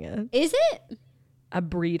of saying it. Is it? A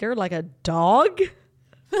breeder? Like a dog?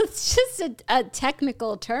 It's just a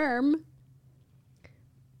technical term.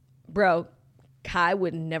 Bro, Kai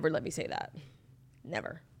would never let me say that.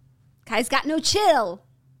 Never. Kai's got no chill.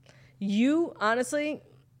 You, honestly,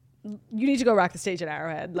 you need to go rock the stage at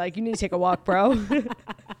Arrowhead. Like, you need to take a walk, bro.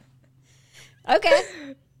 Okay.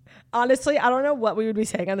 Honestly, I don't know what we would be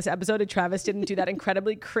saying on this episode if Travis didn't do that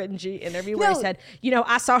incredibly cringy interview where he said,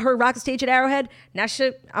 I saw her rock the stage at Arrowhead. Now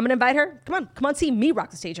I'm going to invite her. Come on, see me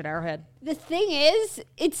rock the stage at Arrowhead. The thing is,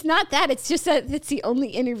 it's not that. It's just that it's the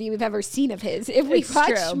only interview we've ever seen of his. If we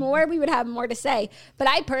watched more, we would have more to say. But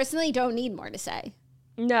I personally don't need more to say.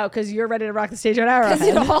 No, because you're ready to rock the stage at Arrowhead.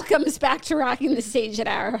 Because it all comes back to rocking the stage at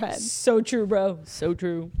Arrowhead. So true, bro. So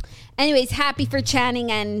true. Anyways, happy for Channing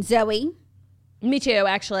and Zoe. Me too,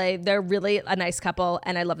 actually. They're really a nice couple,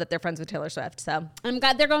 and I love that they're friends with Taylor Swift. So I'm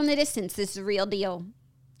glad they're going the distance. This is a real deal.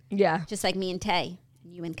 Yeah. Just like me and Tay,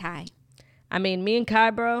 and you and Kai. I mean, me and Kai,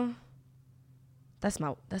 bro, that's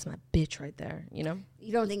my bitch right there, you know?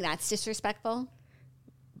 You don't think that's disrespectful?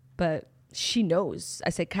 But she knows. I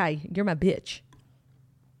say, Kai, you're my bitch.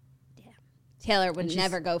 Yeah. Taylor would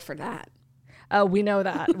never go for that. Oh, we know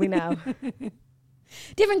that. We know.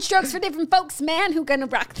 Different strokes for different folks, man, who gonna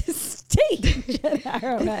rock the stage at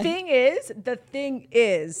Arrowhead. The thing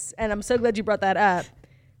is, and I'm so glad you brought that up,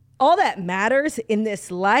 all that matters in this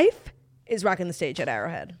life is rocking the stage at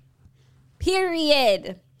Arrowhead.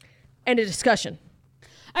 Period. End of discussion.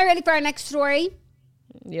 Are you ready for our next story?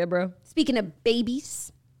 Yeah, bro. Speaking of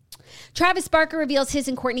babies, Travis Barker reveals his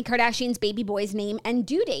and Kourtney Kardashian's baby boy's name and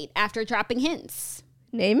due date after dropping hints.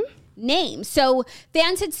 Name. So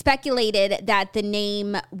fans had speculated that the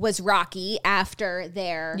name was Rocky after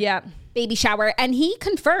their baby shower, and he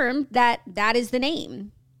confirmed that that is the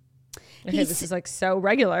name. Okay, this is like so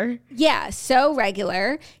regular. Yeah, so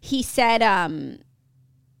regular. He said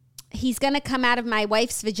he's going to come out of my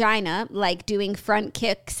wife's vagina like doing front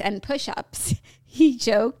kicks and push-ups. He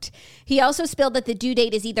joked. He also spilled that the due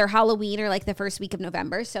date is either Halloween or like the first week of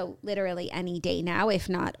November, so literally any day now, if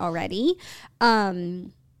not already.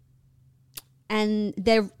 And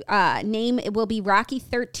their name will be Rocky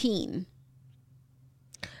 13.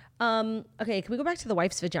 Okay, can we go back to the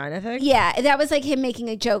wife's vagina thing? Yeah, that was like him making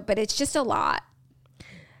a joke, but it's just a lot.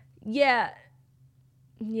 Yeah.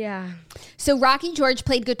 So Rocky George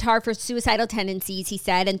played guitar for Suicidal Tendencies, he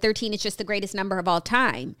said, and 13 is just the greatest number of all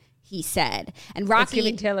time, he said. And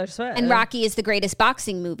Rocky, Taylor Swift. And Rocky is the greatest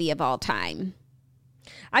boxing movie of all time.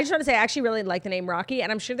 I just want to say I actually really like the name Rocky,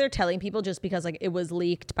 and I'm sure they're telling people just because like it was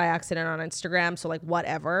leaked by accident on Instagram, so like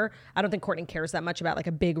whatever. I don't think Kourtney cares that much about like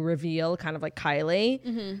a big reveal, kind of like Kylie.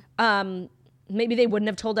 Mm-hmm. Maybe they wouldn't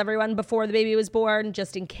have told everyone before the baby was born,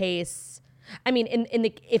 just in case. I mean,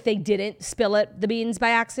 if they didn't spill the beans by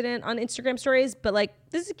accident on Instagram stories, but like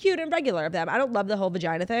this is cute and regular of them. I don't love the whole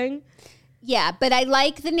vagina thing. Yeah, but I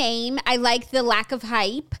like the name. I like the lack of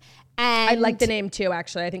hype. And I like the name too,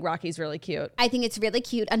 actually. I think Rocky's really cute. I think it's really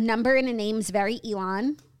cute. A number and a name's very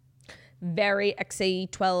Elon. Very XA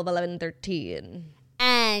 12, 11, 13.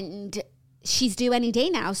 And she's due any day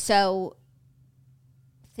now, so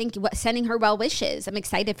sending her well wishes. I'm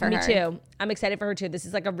excited for her. Me too. I'm excited for her too. This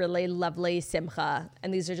is like a really lovely simcha.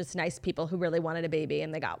 And these are just nice people who really wanted a baby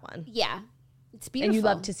and they got one. Yeah. It's beautiful. And you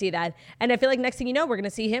love to see that. And I feel like next thing you know, we're going to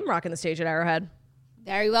see him rocking the stage at Arrowhead.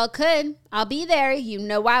 Very well could. I'll be there. You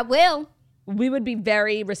know I will. We would be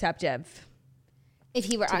very receptive if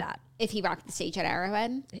he rocked the stage at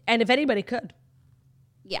Arrowhead. And if anybody could.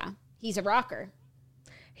 Yeah. He's a rocker.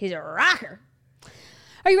 He's a rocker.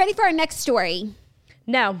 Are you ready for our next story?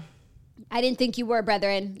 No. I didn't think you were,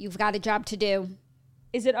 brethren. You've got a job to do.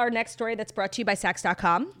 Is it our next story that's brought to you by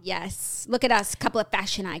Saks.com? Yes. Look at us, a couple of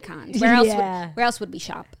fashion icons. Where else would we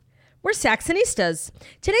shop? We're Saxonistas.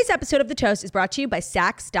 Today's episode of The Toast is brought to you by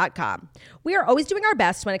Saks.com. We are always doing our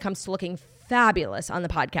best when it comes to looking fabulous on the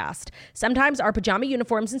podcast. Sometimes our pajama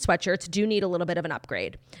uniforms and sweatshirts do need a little bit of an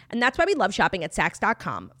upgrade. And that's why we love shopping at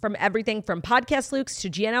Saks.com. From everything from podcast looks to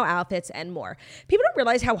GNO outfits and more. People don't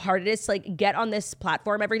realize how hard it is to like get on this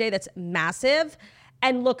platform every day that's massive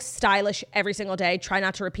and look stylish every single day. Try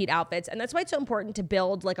not to repeat outfits. And that's why it's so important to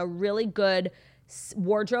build like a really good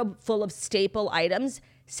wardrobe full of staple items.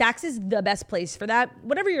 Saks is the best place for that,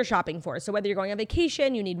 whatever you're shopping for. So whether you're going on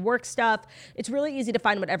vacation, you need work stuff, it's really easy to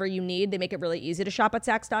find whatever you need. They make it really easy to shop at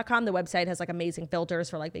Saks.com. The website has like amazing filters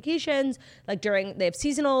for like vacations, like they have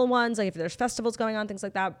seasonal ones, like if there's festivals going on, things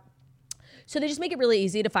like that. So they just make it really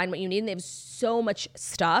easy to find what you need, and they have so much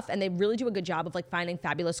stuff, and they really do a good job of like finding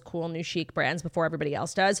fabulous, cool, new chic brands before everybody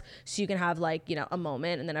else does. So you can have like, you know, a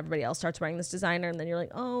moment, and then everybody else starts wearing this designer, and then you're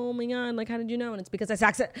like, oh my God, like how did you know? And it's because I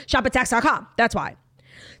shop at Saks.com. That's why.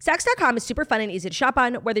 Saks.com is super fun and easy to shop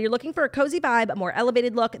on. Whether you're looking for a cozy vibe, a more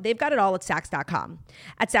elevated look, they've got it all at Saks.com.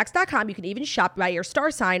 At Saks.com, you can even shop by your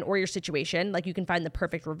star sign or your situation. Like you can find the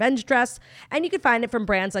perfect revenge dress, and you can find it from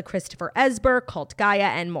brands like Christopher Esber, Cult Gaia,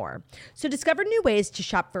 and more. So discover new ways to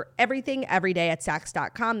shop for everything every day at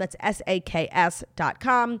Saks.com. That's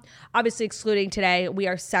Saks.com. Obviously, excluding today, we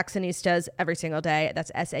are Saxonistas every single day.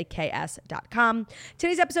 That's Saks.com.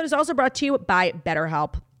 Today's episode is also brought to you by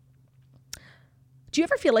BetterHelp. Do you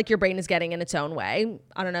ever feel like your brain is getting in its own way?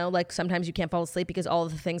 I don't know, like sometimes you can't fall asleep because all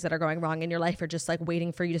of the things that are going wrong in your life are just like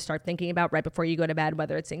waiting for you to start thinking about right before you go to bed,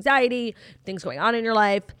 whether it's anxiety, things going on in your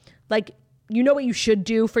life. Like, you know what you should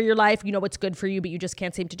do for your life, you know what's good for you, but you just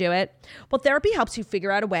can't seem to do it. Well, therapy helps you figure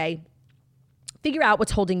out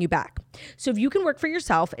what's holding you back. So if you can work for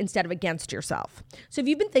yourself instead of against yourself. So if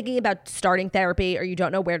you've been thinking about starting therapy or you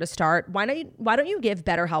don't know where to start, why don't you give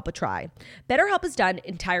BetterHelp a try? BetterHelp is done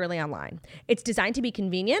entirely online. It's designed to be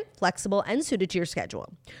convenient, flexible, and suited to your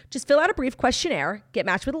schedule. Just fill out a brief questionnaire, get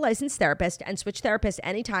matched with a licensed therapist, and switch therapists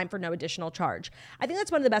anytime for no additional charge. I think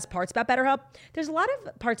that's one of the best parts about BetterHelp. There's a lot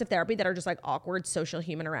of parts of therapy that are just like awkward social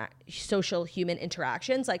human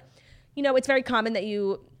interactions. Like, you know, it's very common that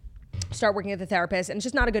you start working with a therapist and it's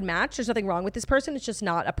just not a good match. There's nothing wrong with this person. It's just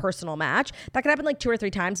not a personal match. That can happen like 2 or 3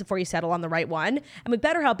 times before you settle on the right one. And with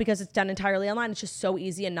BetterHelp, because it's done entirely online, it's just so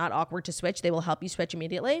easy and not awkward to switch. They will help you switch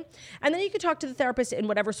immediately. And then you can talk to the therapist in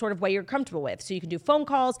whatever sort of way you're comfortable with. So you can do phone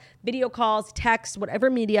calls, video calls, text, whatever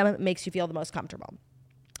medium makes you feel the most comfortable.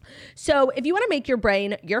 So if you want to make your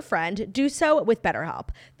brain your friend, do so with BetterHelp.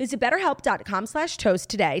 Visit BetterHelp.com/toast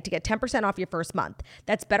today to get 10% off your first month.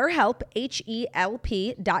 That's BetterHelp,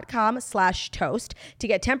 HELP.com/toast to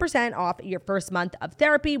get 10% off your first month of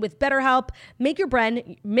therapy with BetterHelp. Make your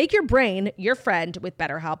brain your friend with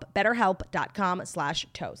BetterHelp.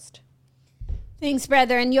 BetterHelp.com/toast. Thanks,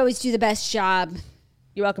 brethren. You always do the best job.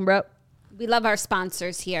 You're welcome, bro. We love our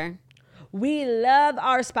sponsors here. We love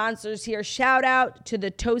our sponsors here. Shout out to the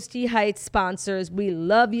Toasty Heights sponsors. We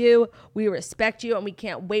love you, we respect you, and we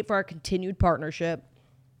can't wait for our continued partnership.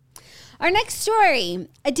 Our next story.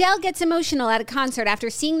 Adele gets emotional at a concert after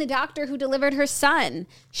seeing the doctor who delivered her son.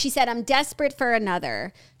 She said, "I'm desperate for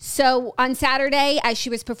another." So on Saturday, as she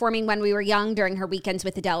was performing When We Were Young during her Weekends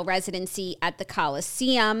with Adele residency at the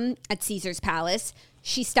Coliseum at Caesar's Palace,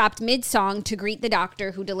 she stopped mid-song to greet the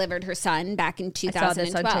doctor who delivered her son back in 2012. I saw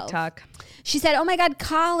this on TikTok. She said, "Oh my God,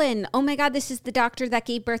 Colin. Oh my God, this is the doctor that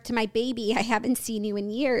gave birth to my baby. I haven't seen you in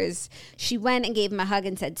years." She went and gave him a hug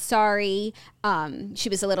and said sorry. She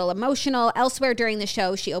was a little emotional. Elsewhere during the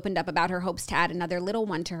show, she opened up about her hopes to add another little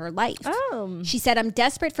one to her life. She said, "I'm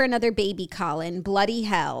desperate for another baby, Colin. Bloody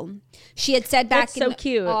hell." She had said back in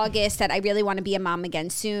August that I really want to be a mom again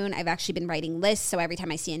soon. I've actually been writing lists, so every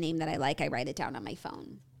time I see a name that I like, I write it down on my phone.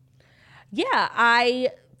 Yeah, I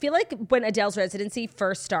feel like when Adele's residency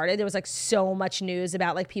first started, there was like so much news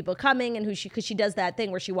about like people coming and because she does that thing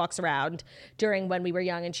where she walks around during When We Were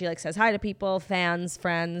Young and she like says hi to people, fans,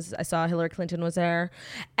 friends. I saw Hillary Clinton was there,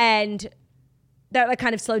 and that like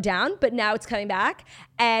kind of slowed down, but now it's coming back,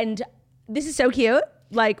 and this is so cute.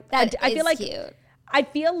 Like I feel like cute. I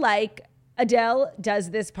feel like Adele does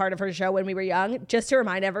this part of her show When We Were Young just to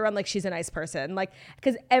remind everyone like she's a nice person, like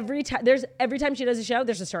because every time she does a show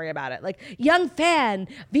there's a story about it, like young fan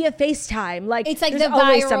via FaceTime, like it's like the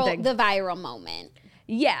viral moment.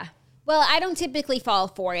 Yeah, well, I don't typically fall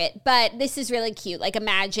for it, but this is really cute. Like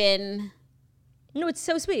imagine. No, it's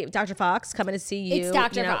so sweet. Dr. Fox coming to see you. It's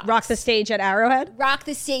Dr. Fox. Rock the stage at Arrowhead. Rock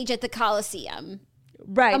the stage at the Coliseum.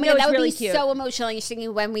 Right. Oh my God, that would really be cute. So emotional. You're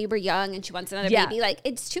singing When We Were Young and she wants another baby. Like,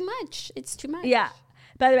 it's too much. It's too much. Yeah.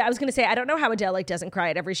 By the way, I was going to say, I don't know how Adele like doesn't cry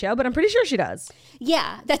at every show, but I'm pretty sure she does.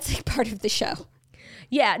 Yeah, that's like part of the show.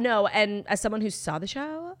 Yeah, no. And as someone who saw the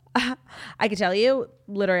show, I can tell you,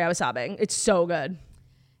 literally, I was sobbing. It's so good.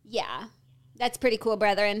 Yeah. That's pretty cool,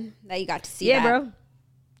 brethren, that you got to see that. Bro.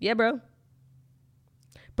 Yeah, bro.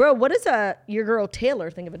 Bro, what does your girl Taylor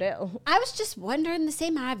think of Adele? I was just wondering the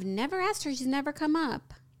same. I've never asked her. She's never come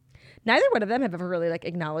up. Neither one of them have ever really like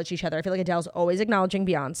acknowledged each other. I feel like Adele's always acknowledging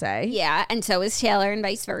Beyonce. Yeah, and so is Taylor and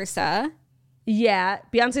vice versa. Yeah,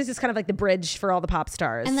 Beyonce's just kind of like the bridge for all the pop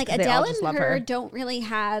stars. And like Adele and her don't really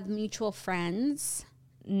have mutual friends.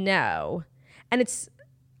 No. And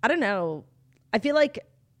I don't know. I feel like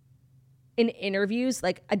in interviews,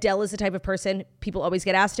 like Adele is the type of person people always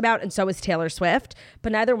get asked about, and so is Taylor Swift,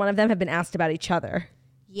 but neither one of them have been asked about each other.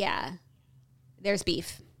 Yeah. There's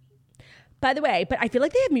beef. By the way, but I feel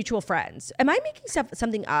like they have mutual friends. Am I making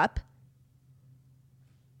something up?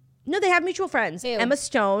 No, they have mutual friends. Who? Emma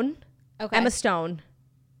Stone. Okay. Emma Stone.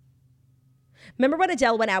 Remember when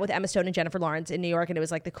Adele went out with Emma Stone and Jennifer Lawrence in New York, and it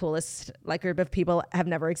was like the coolest like group of people have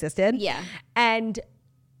never existed? Yeah. And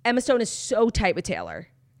Emma Stone is so tight with Taylor.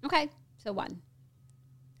 Okay, so 1.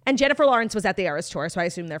 And Jennifer Lawrence was at the Eras tour, so I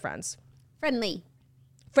assume they're friends. Friendly.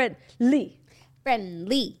 Friendly.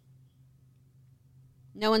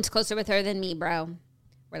 No one's closer with her than me, bro.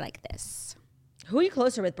 We're like this. Who are you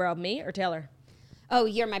closer with, bro? Me or Taylor? Oh,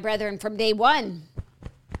 you're my brethren from day one.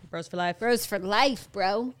 Bros for life. Bros for life,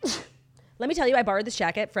 bro. Let me tell you, I borrowed this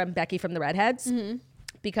jacket from Becky from the Redheads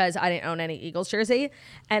because I didn't own any Eagles jersey,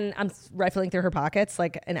 and I'm rifling through her pockets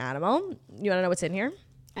like an animal. You want to know what's in here?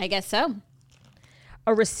 I guess so.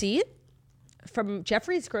 A receipt from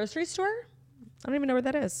Jeffrey's grocery store. I don't even know where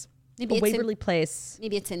that is. Maybe a it's Waverly Place.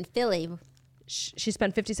 Maybe it's in Philly. She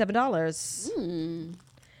spent $57.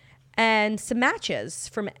 And some matches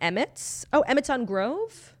from Emmett's. Oh, Emmett's on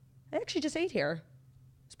Grove. I actually just ate here.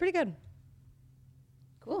 It's pretty good.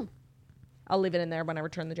 Cool. I'll leave it in there when I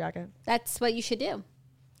return the jacket. That's what you should do.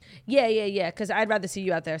 Yeah. Because I'd rather see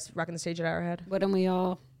you out there rocking the stage at Arrowhead. Wouldn't we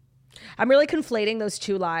all? I'm really conflating those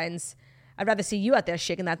two lines. I'd rather see you out there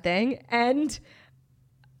shaking that thing and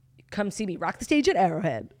come see me rock the stage at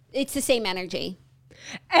Arrowhead. It's the same energy.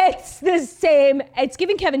 It's the same. It's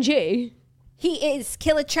giving Kevin G. He is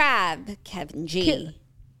Killer Trav, Kevin G.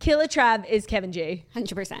 Killer Trav is Kevin G.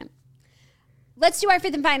 100%. Let's do our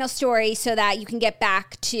fifth and final story so that you can get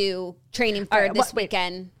back to training for this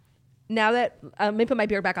weekend. Now that, let me put my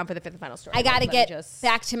beard back on for the fifth and final story. I got to get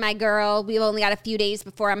back to my girl. We've only got a few days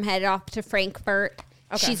before I'm headed off to Frankfurt.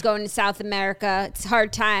 Okay. She's going to South America. It's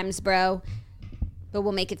hard times, bro. But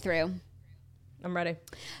we'll make it through. I'm ready.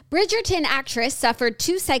 Bridgerton actress suffered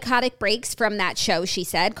 2 psychotic breaks from that show, she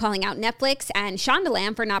said, calling out Netflix and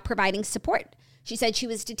Shondaland for not providing support. She said she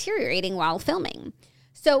was deteriorating while filming.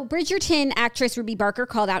 So Bridgerton actress Ruby Barker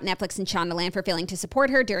called out Netflix and Shondaland for failing to support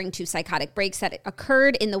her during 2 psychotic breaks that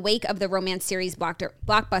occurred in the wake of the romance series'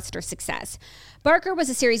 blockbuster success. Barker was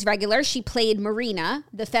a series regular. She played Marina,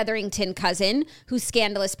 the Featherington cousin, whose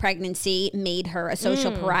scandalous pregnancy made her a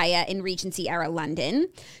social pariah in Regency-era London.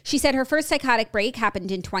 She said her first psychotic break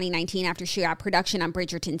happened in 2019 after she got production on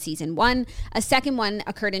Bridgerton Season 1. A second one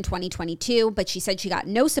occurred in 2022, but she said she got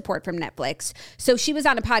no support from Netflix. So she was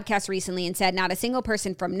on a podcast recently and said, not a single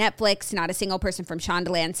person from Netflix, not a single person from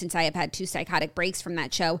Shondaland, since I have had 2 psychotic breaks from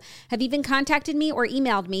that show, have even contacted me or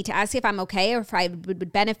emailed me to ask if I'm okay or if I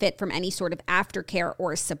would benefit from any sort of aftercare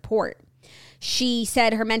or support. She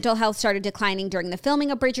said her mental health started declining during the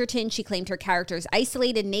filming of Bridgerton. She claimed her character's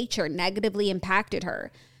isolated nature negatively impacted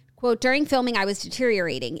her. Quote, during filming, I was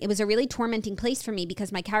deteriorating. It was a really tormenting place for me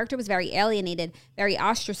because my character was very alienated, very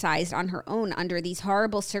ostracized on her own under these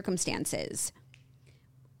horrible circumstances.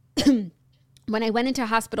 When I went into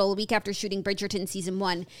hospital a week after shooting Bridgerton Season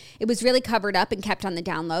 1, it was really covered up and kept on the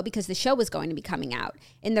down low because the show was going to be coming out.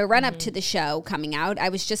 In the run-up to the show coming out, I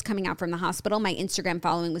was just coming out from the hospital. My Instagram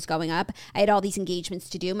following was going up. I had all these engagements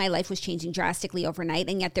to do. My life was changing drastically overnight,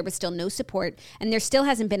 and yet there was still no support, and there still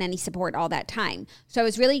hasn't been any support all that time. So I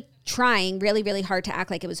was really trying really, really hard to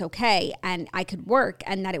act like it was okay, and I could work,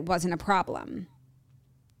 and that it wasn't a problem.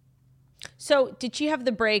 So did she have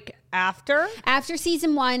the break after? After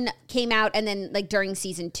Season 1 came out and then like during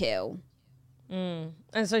Season 2. And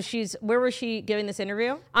so where was she giving this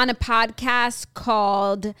interview? On a podcast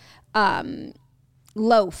called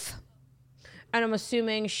Loaf. And I'm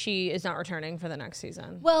assuming she is not returning for the next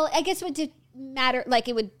season. Well, I guess it would matter. Like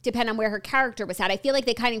it would depend on where her character was at. I feel like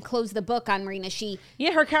they kind of closed the book on Marina.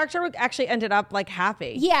 Her character actually ended up like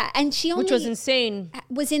happy. Yeah, and she only, which was insane.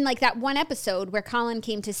 Was in like that one episode where Colin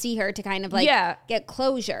came to see her to kind of like get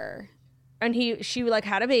closure. And she like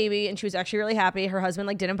had a baby and she was actually really happy. Her husband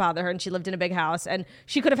like didn't bother her and she lived in a big house and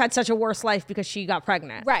she could have had such a worse life because she got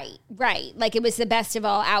pregnant. Right. Like it was the best of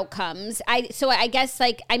all outcomes. So I guess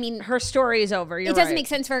like, I mean, her story is over. It doesn't make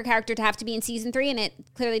sense for her character to have to be in Season 3 and it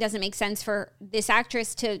clearly doesn't make sense for this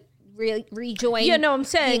actress to rejoin. Yeah, no, I'm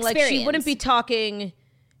saying like she wouldn't be talking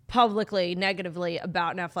publicly negatively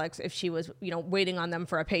about Netflix if she was, waiting on them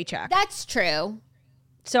for a paycheck. That's true.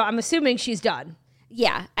 So I'm assuming she's done.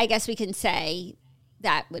 Yeah, I guess we can say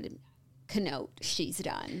that would connote she's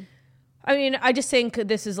done. I mean, I just think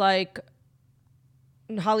this is like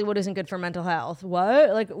Hollywood isn't good for mental health.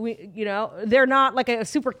 What? Like they're not like a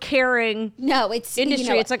super caring it's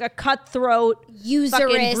industry. It's like a cutthroat,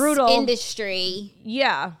 usurous brutal industry.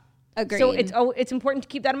 Yeah. Agreed. So it's important to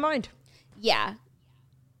keep that in mind. Yeah.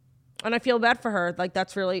 And I feel bad for her. Like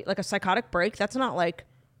that's really like a psychotic break. That's not like,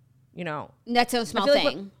 That's no small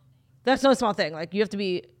thing. That's no small thing. Like you have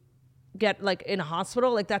to get like in a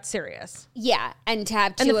hospital. Like that's serious. Yeah, and to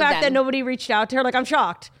have 2 of them. And the fact that nobody reached out to her, like I'm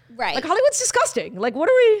shocked. Right. Like Hollywood's disgusting. Like what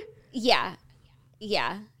are we? Yeah.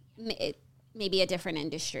 yeah, maybe a different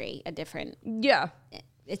industry, Yeah.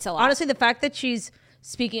 It's a lot. Honestly, the fact that she's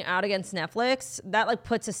speaking out against Netflix, that like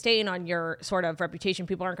puts a stain on your sort of reputation.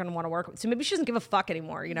 People aren't going to want to work with. So maybe she doesn't give a fuck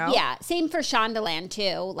anymore, you know? Yeah. Same for Shondaland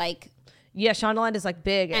too. Like, yeah, Shondaland is like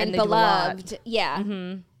big and they beloved. do a lot. Yeah.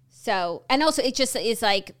 Mm-hmm. So, and also it just is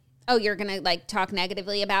like, oh, you're going to like talk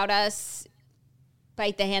negatively about us,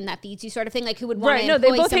 bite the hand that feeds you sort of thing. Like who would want to no, they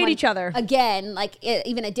both hate each other. Again, like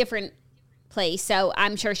even a different place. So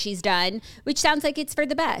I'm sure she's done, which sounds like it's for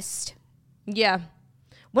the best. Yeah.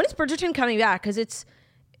 When is Bridgerton coming back? Because it's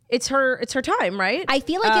her time, right? I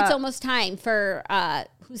feel like it's almost time for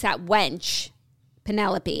who's that wench?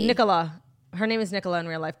 Penelope. Nicola. Her name is Nicola in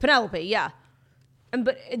real life. Penelope, yeah.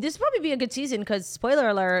 But this will probably be a good season because spoiler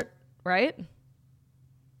alert, right?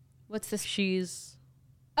 What's this? She's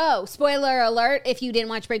spoiler alert! If you didn't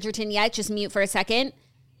watch Bridgerton yet, just mute for a second.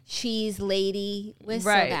 She's Lady Whistledown,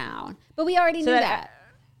 right. But we already knew that.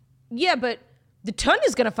 Yeah, but the ton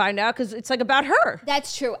is going to find out because it's like about her.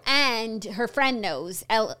 That's true. And her friend knows,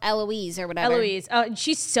 Eloise or whatever. Eloise.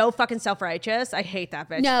 She's so fucking self-righteous. I hate that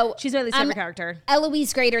bitch. No. She's my least favorite character.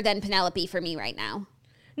 Eloise greater than Penelope for me right now.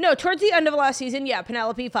 No, towards the end of last season, yeah,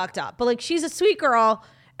 Penelope fucked up. But like she's a sweet girl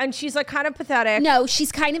and she's like kind of pathetic. No,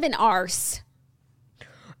 she's kind of an arse.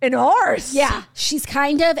 An arse? Yeah. She's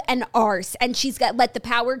kind of an arse. And she's got let the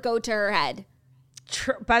power go to her head.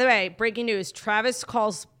 By the way, breaking news. Travis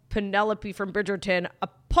calls Penelope from Bridgerton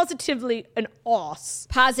positively an arse.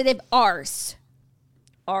 Positive arse.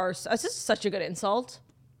 Arse. This is such a good insult.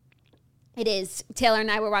 It is. Taylor and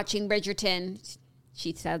I were watching Bridgerton.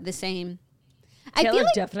 She said the same. Taylor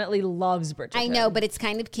definitely loves Bridgerton. I know, but it's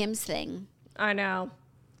kind of Kim's thing. I know.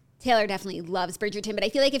 Taylor definitely loves Bridgerton, but I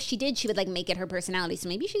feel like if she did, she would like make it her personality. So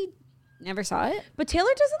maybe she never saw it. But Taylor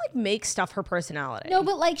doesn't like make stuff her personality. No,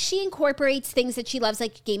 but like she incorporates things that she loves,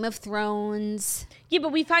 like Game of Thrones. Yeah,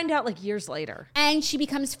 but we find out like years later. And she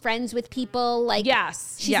becomes friends with people. Like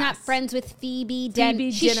she's not friends with Phoebe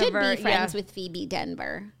Denver. She should be friends with Phoebe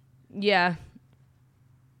Denver. Yeah.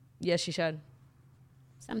 Yes, she should.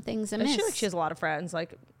 Something's amiss. I feel like she has a lot of friends.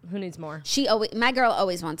 Like, who needs more? My girl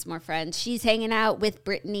always wants more friends. She's hanging out with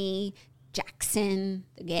Brittany, Jackson,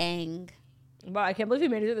 the gang. Wow, I can't believe we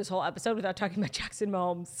made it through this whole episode without talking about Jackson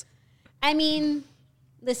Mahomes. I mean,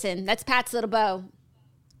 listen, that's Pat's little beau.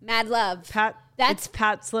 Mad love. It's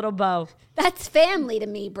Pat's little beau. That's family to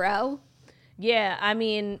me, bro. Yeah, I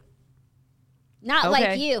mean. Not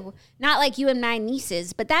like you. Not like you and my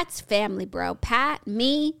nieces, but that's family, bro. Pat,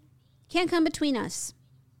 me, can't come between us.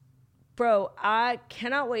 Bro, I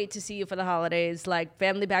cannot wait to see you for the holidays. Like,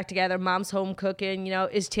 family back together, mom's home cooking, you know.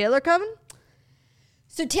 Is Taylor coming?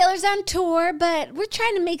 So Taylor's on tour, but we're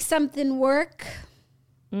trying to make something work.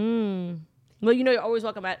 Well, you know you're always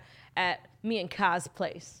welcome at me and Ka's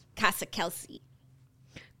place. Casa Kelsey.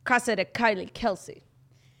 Casa de Kylie Kelsey.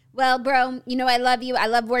 Well, bro, you know I love you. I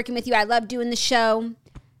love working with you. I love doing the show.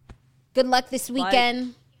 Good luck this weekend.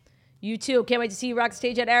 Like, you too. Can't wait to see you rock the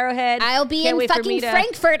stage at Arrowhead. I'll be in fucking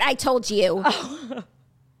Frankfurt, I told you. Oh.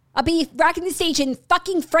 I'll be rocking the stage in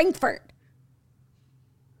fucking Frankfurt.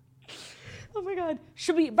 Oh my God.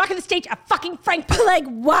 Should we rocking the stage at fucking Frankfurt? Like,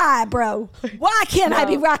 why, bro? Why can't I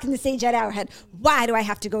be rocking the stage at Arrowhead? Why do I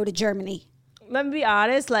have to go to Germany? Let me be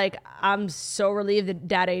honest, like, I'm so relieved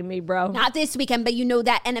that ain't me, bro. Not this weekend, but you know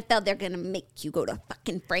that NFL, they're going to make you go to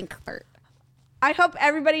fucking Frankfurt. I hope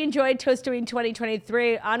everybody enjoyed Toasty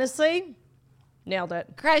 2023. Honestly, nailed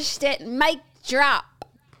it. Crushed it. Mic drop.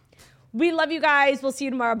 We love you guys. We'll see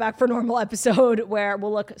you tomorrow back for a normal episode where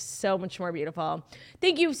we'll look so much more beautiful.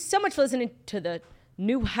 Thank you so much for listening to the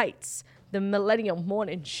New Heights, the Millennial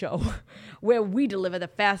Morning Show, where we deliver the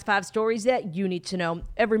fast 5 stories that you need to know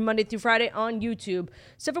every Monday through Friday on YouTube.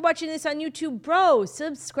 So if you're watching this on YouTube, bro,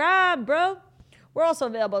 subscribe, bro. We're also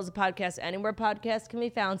available as a podcast anywhere podcasts can be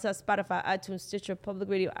found. So Spotify, iTunes, Stitcher, Public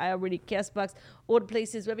Radio, iHeartRadio, CastBox, all the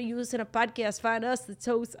places wherever you listen to podcasts. Find us, the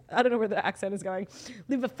Toast. I don't know where the accent is going.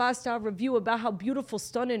 Leave a 5-star review about how beautiful,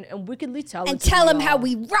 stunning, and wickedly talented. And tell them how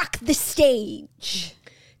we rock the stage.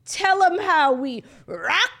 Tell them how we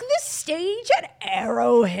rock the stage at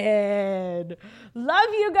Arrowhead. Love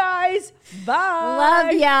you guys. Bye.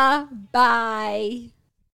 Love ya. Bye.